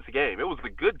intense game. It was a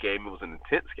good game. It was an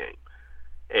intense game.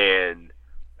 And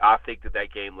I think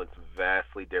that game looks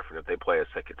vastly different if they play a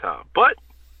second time. But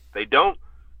they don't.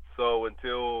 So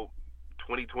until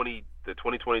the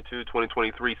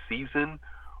 2022-2023 season,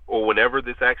 or whenever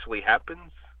this actually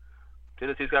happens,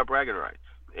 Tennessee's got bragging rights.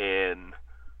 And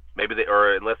maybe they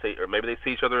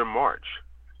see each other in March.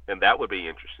 And that would be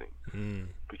interesting,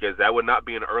 because that would not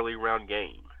be an early round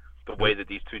game, the way that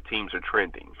these two teams are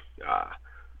trending.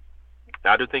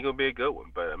 I do think it'll be a good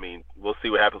one, but I mean, we'll see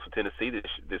what happens with Tennessee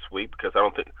this week, because I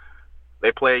don't think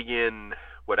they play again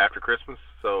after Christmas.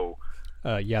 So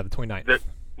the 29th.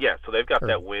 Yeah, so they've got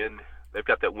that win. They've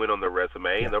got that win on their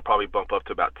resume, and they'll probably bump up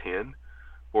to about 10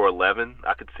 or 11.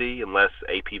 I could see, unless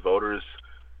AP voters,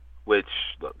 which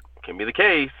can be the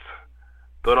case,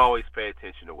 don't always pay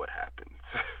attention to what happens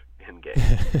in games.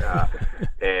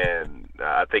 And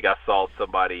I think I saw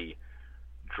somebody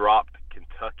dropped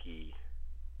Kentucky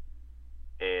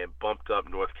and bumped up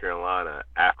North Carolina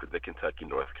after the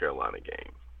Kentucky-North Carolina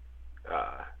game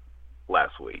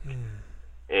last week.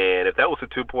 And if that was a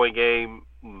 2-point game,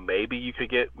 maybe you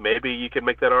could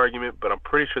make that argument, but I'm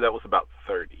pretty sure that was about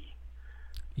 30.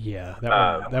 Yeah,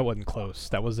 that wasn't close.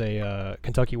 That was a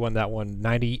Kentucky won that one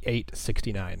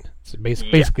 98-69. So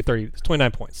basically 30. It's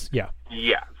 29 points. Yeah.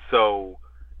 Yeah. So,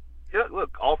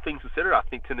 look, all things considered, I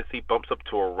think Tennessee bumps up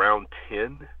to around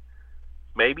 10,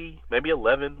 maybe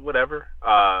 11, whatever.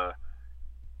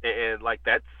 And like,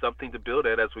 that's something to build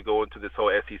at as we go into this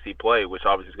whole SEC play, which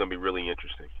obviously is going to be really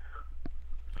interesting.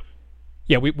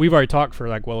 Yeah, we've already talked for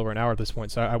like well over an hour at this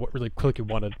point, so I really quickly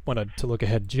wanted to look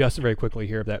ahead just very quickly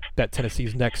here that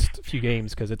Tennessee's next few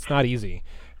games, because it's not easy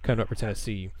coming up for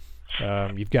Tennessee.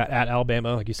 You've got at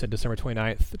Alabama, like you said, December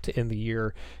 29th to end the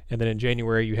year, and then in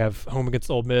January you have home against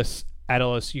Ole Miss, at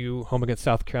LSU, home against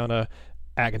South Carolina,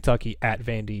 at Kentucky, at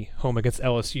Vandy, home against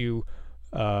LSU.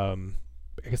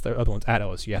 I guess the other one's at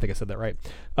LSU. I think I said that right.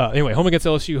 Anyway, home against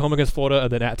LSU, home against Florida,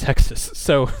 and then at Texas.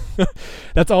 So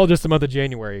that's all just the month of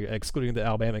January, excluding the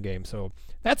Alabama game. So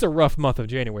that's a rough month of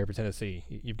January for Tennessee.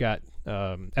 You've got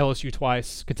LSU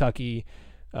twice, Kentucky,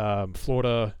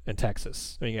 Florida, and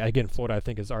Texas. I mean, again, Florida I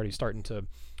think is already starting to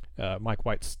Mike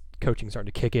White's coaching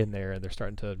starting to kick in there, and they're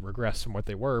starting to regress from what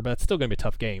they were. But it's still going to be a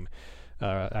tough game,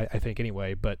 I think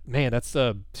anyway. But man, that's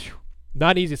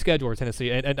not an easy schedule for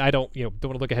Tennessee, and I don't want to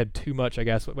look ahead too much. I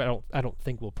guess I don't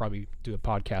think we'll probably do a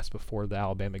podcast before the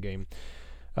Alabama game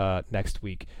next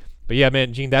week. But yeah,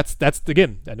 man, Gene, that's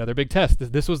again another big test.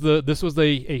 This was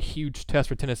a huge test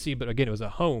for Tennessee, but again, it was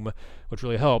at home, which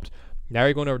really helped. Now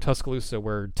you're going over to Tuscaloosa,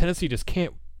 where Tennessee just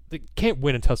can't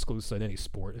win in Tuscaloosa in any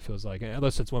sport. It feels like,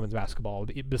 unless it's women's basketball.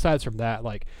 Besides from that,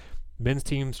 like, men's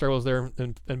team struggles there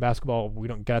in basketball. We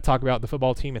don't got to talk about the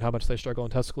football team and how much they struggle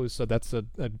in Tuscaloosa. That's a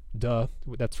duh.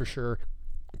 That's for sure.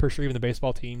 For sure, even the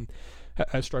baseball team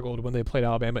has struggled when they played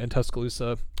Alabama in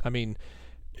Tuscaloosa. I mean,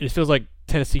 it feels like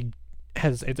Tennessee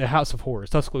it's a house of horrors.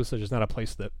 Tuscaloosa is just not a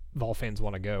place that Vol fans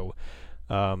want to go.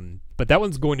 But that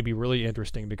one's going to be really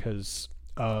interesting because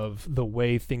of the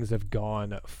way things have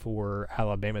gone for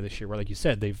Alabama this year, where, like you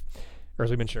said, or as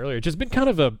we mentioned earlier, it's just been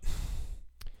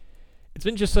it's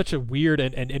been just such a weird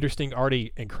and interesting,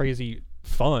 already, and crazy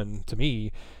fun to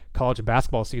me college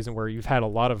basketball season, where you've had a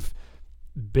lot of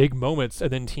big moments,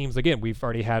 and then teams, again, we've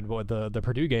already had the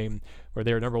Purdue game where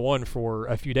they were number one for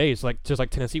a few days, just like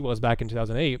Tennessee was back in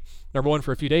 2008, number one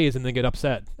for a few days, and then get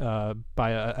upset by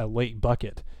a late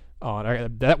bucket.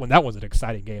 That was an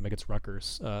exciting game against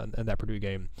Rutgers in that Purdue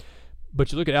game.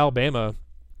 But you look at Alabama,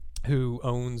 who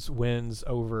wins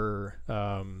over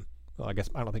well, I guess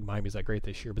I don't think Miami's that great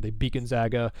this year, but they beat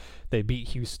Gonzaga, they beat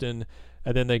Houston,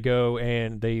 and then they go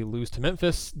and they lose to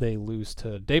Memphis, they lose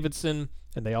to Davidson,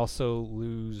 and they also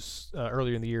lose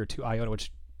earlier in the year to Iona,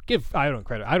 which give Iona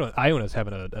credit. Iona's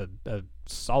having a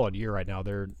solid year right now.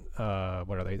 They're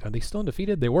what are they? Are they still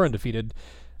undefeated? They were undefeated.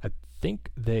 I think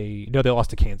they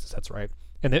lost to Kansas. That's right,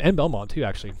 and Belmont too,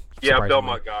 actually. Yeah,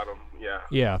 Belmont got them.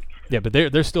 Yeah. Yeah, but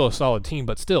they're still a solid team.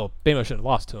 But still, Bama shouldn't have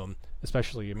lost to them.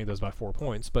 Especially, I mean, those by 4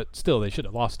 points, but still, they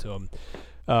shouldn't have lost to them.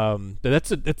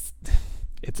 But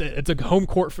it's a home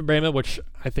court for Bama, which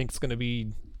I think is going to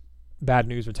be bad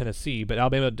news for Tennessee. But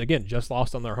Alabama, again, just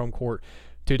lost on their home court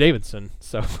to Davidson.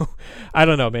 So I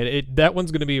don't know, man. That one's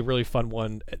going to be a really fun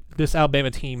one. This Alabama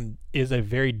team is a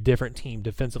very different team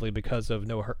defensively because of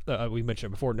we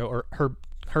mentioned it before,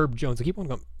 Herb Jones. I keep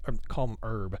wanting to call him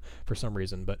Herb for some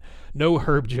reason, but no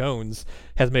Herb Jones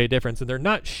has made a difference, and they're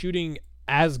not shooting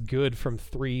as good from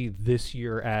three this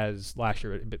year as last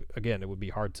year. But again, it would be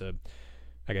hard to,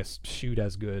 I guess, shoot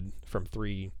as good from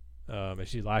three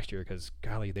as you did last year, because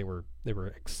golly, they were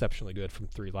exceptionally good from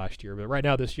three last year. But right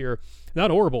now, this year,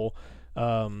 not horrible,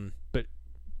 but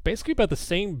basically about the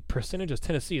same percentage as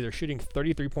Tennessee. They're shooting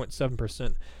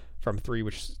 33.7% from three,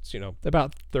 which is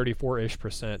about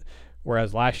 34-ish%,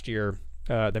 whereas last year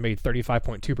they made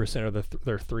 35.2% of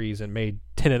their threes and made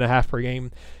 10.5 per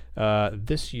game.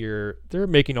 This year they're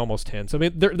making almost 10. So I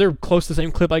mean they're close to the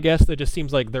same clip, I guess. It just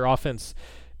seems like their offense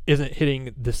isn't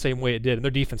hitting the same way it did, and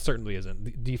their defense certainly isn't.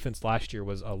 The defense last year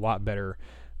was a lot better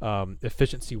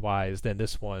efficiency wise than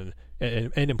this one,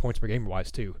 and in points per game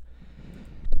wise too.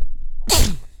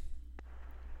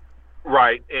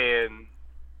 Right, and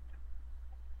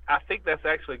I think that's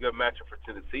actually a good matchup for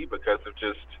Tennessee because of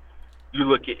just, you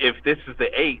look at, if this is the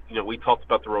 8, we talked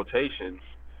about the rotations.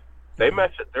 Their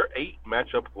 8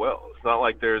 match up well. It's not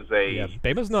like there's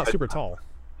Bama's not super tall.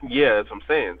 Yeah, that's what I'm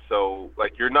saying. So,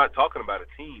 like, you're not talking about a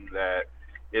team that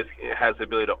has the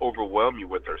ability to overwhelm you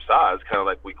with their size, kind of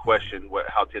like we questioned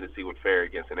how Tennessee would fare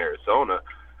against in Arizona.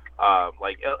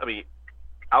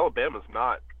 Alabama's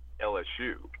not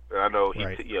LSU. And I know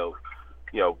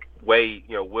Wade,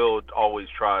 Will always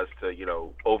tries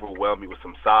to, overwhelm you with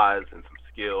some size and some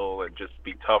skill and just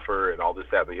be tougher and all this,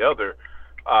 that, and the other.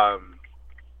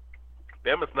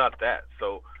 Bama's not that.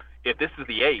 So if this is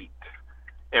the 8,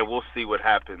 and we'll see what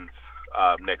happens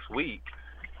next week,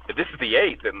 if this is the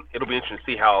 8, then it'll be interesting to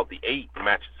see how the 8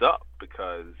 matches up,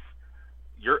 because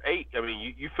your 8, I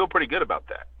mean, you feel pretty good about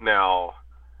that. Now,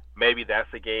 maybe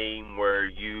that's a game where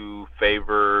you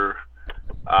favor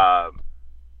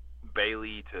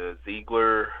Bailey to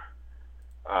Ziegler.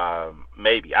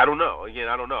 Maybe. I don't know. Again,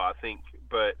 I don't know. I think,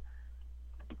 but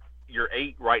your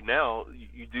 8 right now,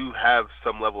 you do have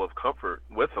some level of comfort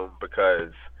with them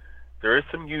because there is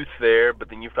some youth there, but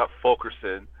then you've got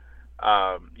Fulkerson,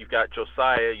 you've got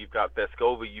Josiah, you've got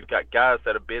Vescova, you've got guys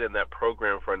that have been in that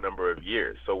program for a number of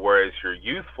years. So whereas you're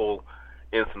youthful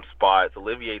in some spots,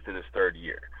 Olivier's in his 3rd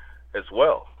year as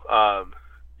well.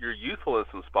 You're youthful in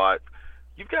some spots.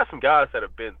 You've got some guys that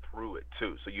have been through it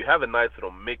too. So you have a nice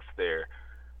little mix there.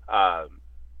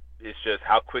 It's just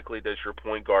how quickly does your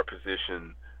point guard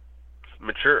position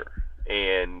mature,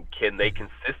 and can they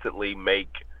consistently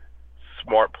make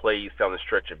smart plays down the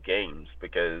stretch of games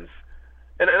because,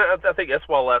 and I think that's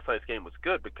why last night's game was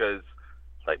good because,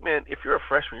 like, man, if you're a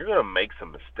freshman, you're going to make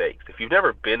some mistakes. If you've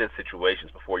never been in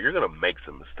situations before, you're going to make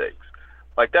some mistakes.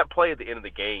 Like that play at the end of the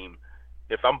game,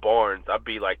 if I'm Barnes, I'd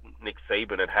be like Nick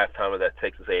Saban at halftime of that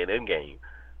Texas A&M game.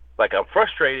 Like, I'm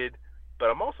frustrated, but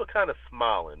I'm also kind of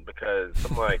smiling because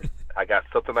I'm like, I got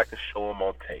something I can show them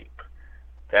on tape.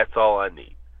 That's all I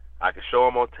need. I can show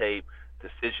them on tape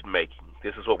decision-making.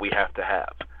 This is what we have to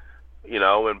have. You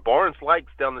know, and Barnes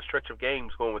likes down the stretch of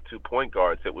games going with 2 point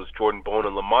guards. It was Jordan Bone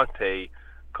and Lamonte a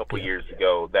couple years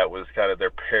ago. That was kind of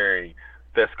their pairing.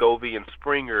 Vescovi and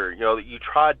Springer, you know, you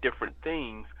tried different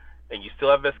things, and you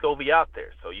still have Vescovi out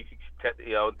there. So you could,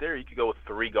 you know, there you could go with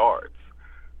 3 guards,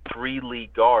 3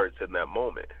 lead guards in that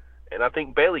moment. And I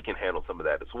think Bailey can handle some of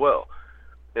that as well.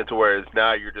 And to whereas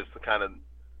now you're just kind of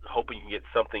hoping you can get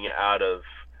something out of.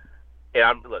 And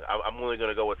I'm only going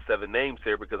to go with 7 names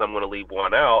here because I'm going to leave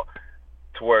one out.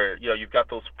 To where, you know, you've got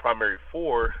those primary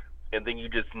 4, and then you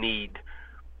just need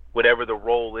whatever the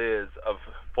role is of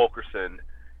Fulkerson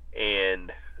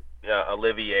and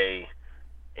Olivier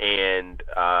and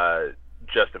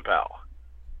Justin Powell.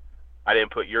 I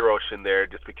didn't put Urosh in there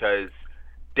just because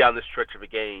down the stretch of a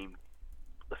game,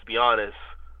 let's be honest,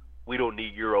 we don't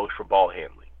need Urosh for ball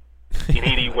handling in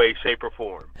any way, shape, or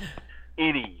form.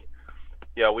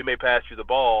 We may pass you the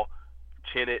ball,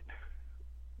 chin it,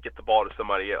 get the ball to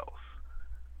somebody else.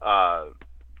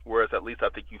 Whereas at least I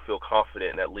think you feel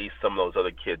confident in at least some of those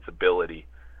other kids' ability.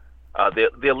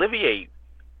 The Olivier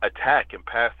attack and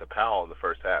pass to Powell in the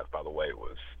first half, by the way,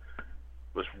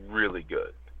 was really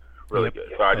good. Really good.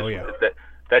 So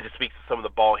that just speaks to some of the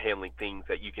ball handling things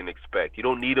that you can expect. You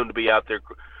don't need them to be out there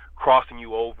crossing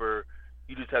you over.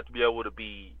 You just have to be able to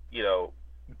be, you know,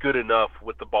 good enough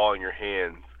with the ball in your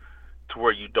hands to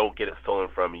where you don't get it stolen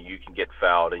from you. You can get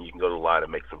fouled and you can go to the line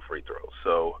and make some free throws.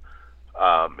 So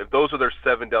if those are their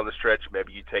 7 down the stretch,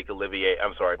 maybe you take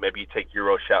maybe you take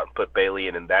Urosh out and put Bailey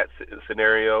in that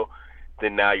scenario,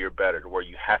 then now you're better to where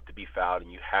you have to be fouled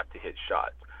and you have to hit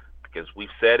shots. Because we've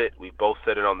both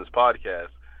said it on this podcast,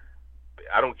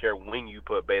 I don't care when you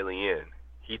put Bailey in,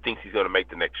 he thinks he's going to make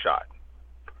the next shot.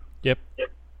 Yep.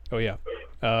 Oh, yeah.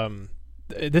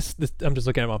 This I'm just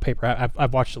looking at them on paper.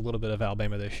 I've watched a little bit of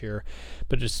Alabama this year,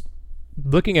 but just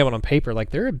looking at it on paper, like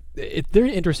they're an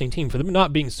interesting team for them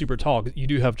not being super tall. You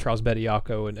do have Charles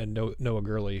Bediako and Noah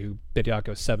Gurley, who Bediako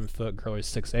is 7 foot, Gurley is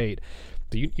 6'8".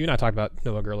 But you and I talked about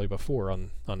Noah Gurley before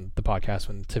on the podcast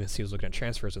when Tennessee was looking at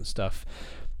transfers and stuff.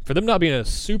 For them not being a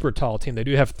super tall team, they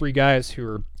do have 3 guys who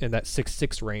are in that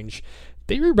 6'6" range.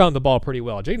 They rebound the ball pretty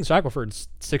well. Jaden Shackelford's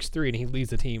 6'3", and he leads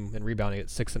the team in rebounding at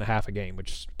 6.5 a game,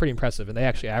 which is pretty impressive. And they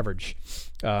actually average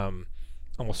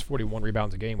almost 41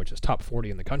 rebounds a game, which is top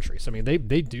 40 in the country. So, I mean,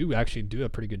 they do actually do a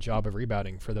pretty good job of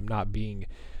rebounding for them not being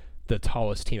the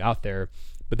tallest team out there.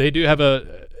 But they do have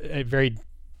a very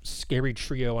scary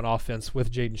trio on offense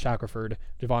with Jaden Shackelford,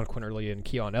 Javon Quinterly, and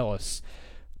Keon Ellis.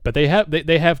 But they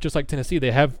have just like Tennessee,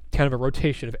 they have kind of a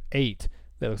rotation of 8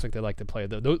 that looks like they like to play.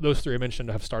 Those 3 I mentioned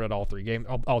have started all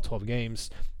 12 games.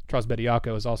 Charles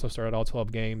Bediako has also started all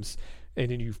 12 games. And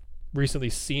then you've recently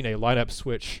seen a lineup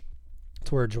switch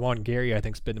to where Juwan Gary, I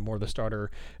think, has been more the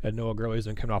starter, and Noah Gurley has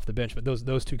been coming off the bench. But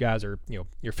those 2 guys are, you know,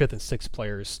 your 5th and 6th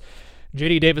players.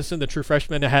 J.D. Davison, the true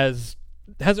freshman,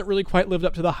 hasn't really quite lived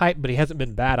up to the hype, but he hasn't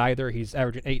been bad either. He's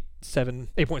averaging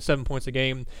 8.7 points a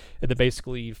game, and then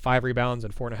basically 5 rebounds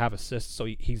and 4.5 assists. So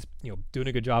he's, you know, doing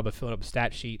a good job of filling up a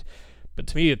stat sheet. But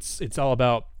to me, it's all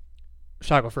about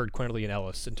Shackelford, Quinterly, and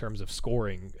Ellis in terms of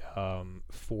scoring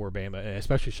for Bama, and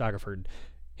especially Shackelford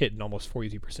hitting almost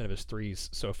 42% of his threes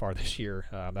so far this year.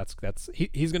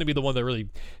 He's going to be the one that really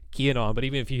key in on. But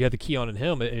even if you have the key on in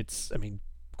him,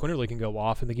 Quinterly can go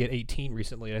off, and they get 18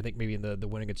 recently. I think maybe in the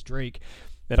win against Drake.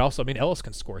 And also, I mean, Ellis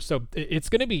can score. So this is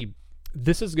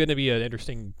going to be an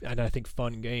interesting and I think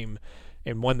fun game,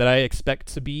 and one that I expect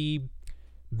to be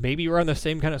maybe around the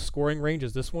same kind of scoring range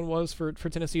as this one was for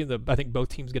Tennessee. I think both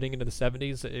teams getting into the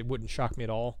 70s. It wouldn't shock me at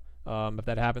all if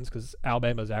that happens, because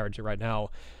Alabama's averaging right now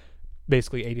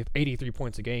basically 83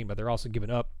 points a game, but they're also giving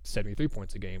up 73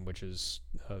 points a game, which is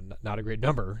not a great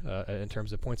number in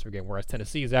terms of points per game, whereas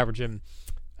Tennessee is averaging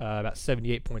about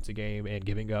 78 points a game and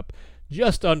giving up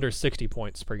just under 60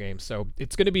 points per game. So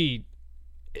it's going to be,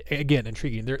 again,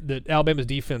 intriguing. The Alabama's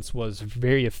defense was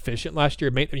very efficient last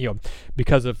year,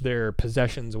 because of their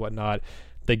possessions and whatnot.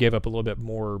 They gave up a little bit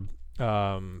more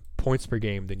points per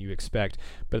game than you expect.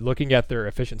 But looking at their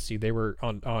efficiency, they were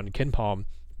on KenPom.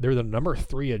 They're the number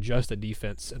 3 adjusted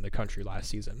defense in the country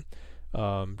last season,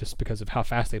 just because of how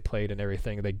fast they played and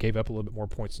everything. They gave up a little bit more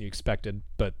points than you expected,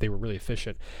 but they were really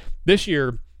efficient. This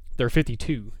year, they're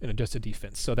 52 in adjusted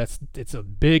defense. So it's a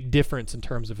big difference in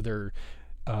terms of their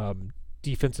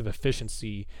defensive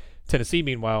efficiency. Tennessee,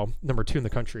 meanwhile, number 2 in the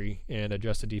country in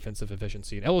adjusted defensive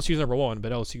efficiency. And LSU's number 1,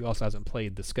 but LSU also hasn't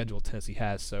played the schedule Tennessee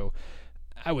has. So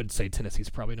I would say Tennessee's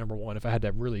probably number 1 if I had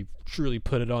to really, truly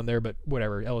put it on there. But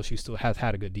whatever, LSU still has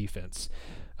had a good defense.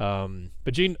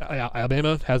 But Gene,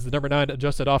 Alabama has the number 9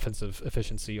 adjusted offensive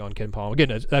efficiency on Ken Palm.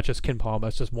 Again, that's just Ken Palm.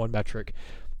 That's just one metric.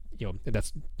 And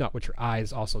that's not what your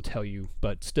eyes also tell you.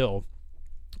 But still,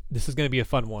 this is going to be a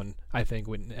fun one, I think.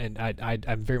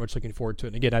 I'm very much looking forward to it.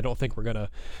 And again, I don't think we're going to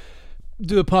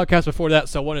do a podcast before that,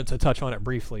 so I wanted to touch on it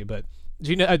briefly. But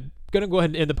Gina, I'm going to go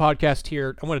ahead and end the podcast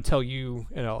here. I want to tell you,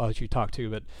 and I'll let you talk too,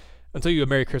 but I'll tell you a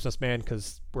Merry Christmas, man,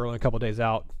 because we're only a couple days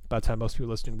out. By the time most people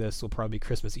listening to this will probably be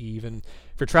Christmas Eve. And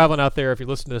if you're traveling out there, if you're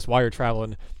listening to this while you're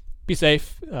traveling, be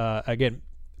safe. Again,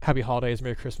 happy holidays,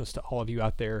 Merry Christmas to all of you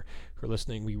out there who are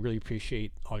listening. We really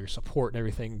appreciate all your support and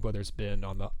everything, whether it's been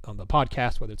on the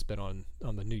podcast, whether it's been on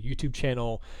the new YouTube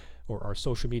channel or our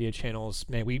social media channels.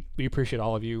 Man, we appreciate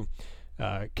all of you.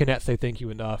 Cannot say thank you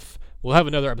enough. We'll have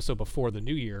another episode before the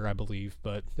new year, I believe,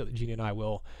 but Jeannie and I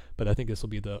will. But I think this will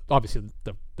be obviously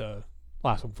the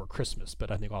last one for Christmas,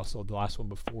 but I think also the last one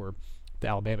before the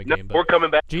Alabama game. But we're coming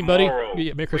back Gene, tomorrow.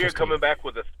 Buddy. We are coming back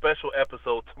with a special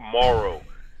episode tomorrow.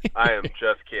 I am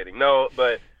just kidding. No,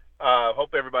 but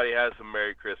hope everybody has a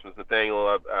Merry Christmas.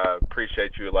 Nathanael, I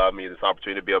appreciate you allowing me this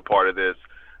opportunity to be a part of this.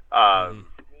 And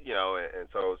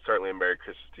so certainly a Merry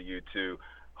Christmas to you too.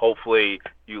 Hopefully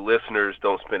you listeners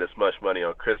don't spend as much money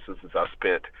on Christmas as I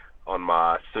spent on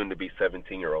my soon-to-be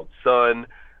 17-year-old son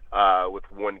with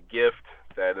one gift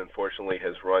that unfortunately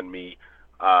has run me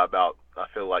about, I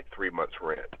feel like, 3 months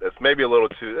rent. That's maybe a little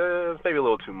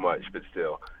too much, but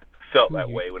still felt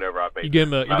that way whenever I made. You give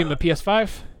him a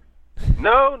PS5?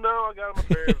 No, I got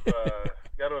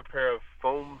him a pair of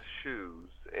foam shoes,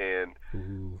 and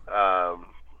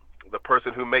the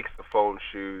person who makes the foam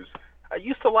shoes, I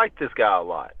used to like this guy a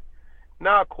lot.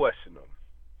 Now I question him.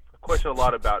 I question a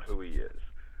lot about who he is,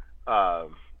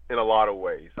 in a lot of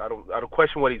ways. I don't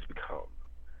question what he's become.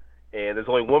 And there's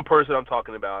only one person I'm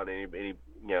talking about, and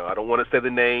I don't want to say the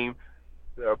name.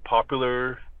 They're a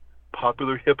popular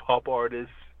hip hop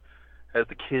artist, as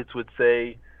the kids would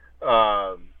say.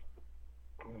 But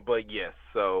yes.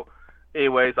 So,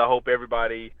 anyways, I hope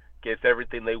everybody gets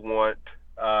everything they want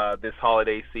this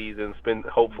holiday season.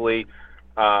 Hopefully.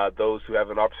 Those who have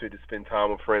an opportunity to spend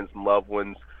time with friends and loved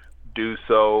ones, do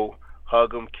so.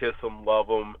 Hug them, kiss them, love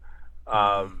them.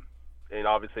 And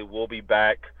obviously we'll be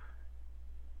back,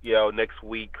 next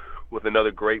week with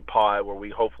another great pod where we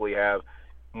hopefully have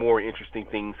more interesting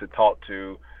things to talk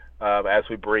to as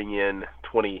we bring in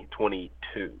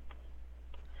 2022.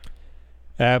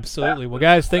 Absolutely. Well,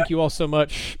 guys, thank you all so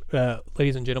much.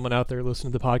 Ladies and gentlemen out there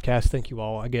listening to the podcast, thank you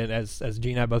all. Again, as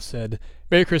Gene and I both said,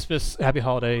 Merry Christmas, Happy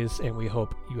Holidays, and we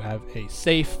hope you have a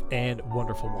safe and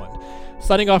wonderful one.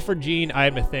 Signing off for Gene, I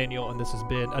am Nathanael, and this has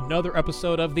been another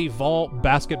episode of the Vol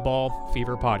Basketball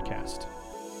Fever Podcast.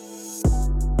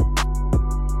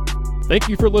 Thank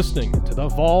you for listening to the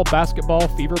Vol Basketball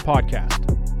Fever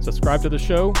Podcast. Subscribe to the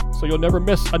show so you'll never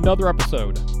miss another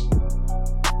episode.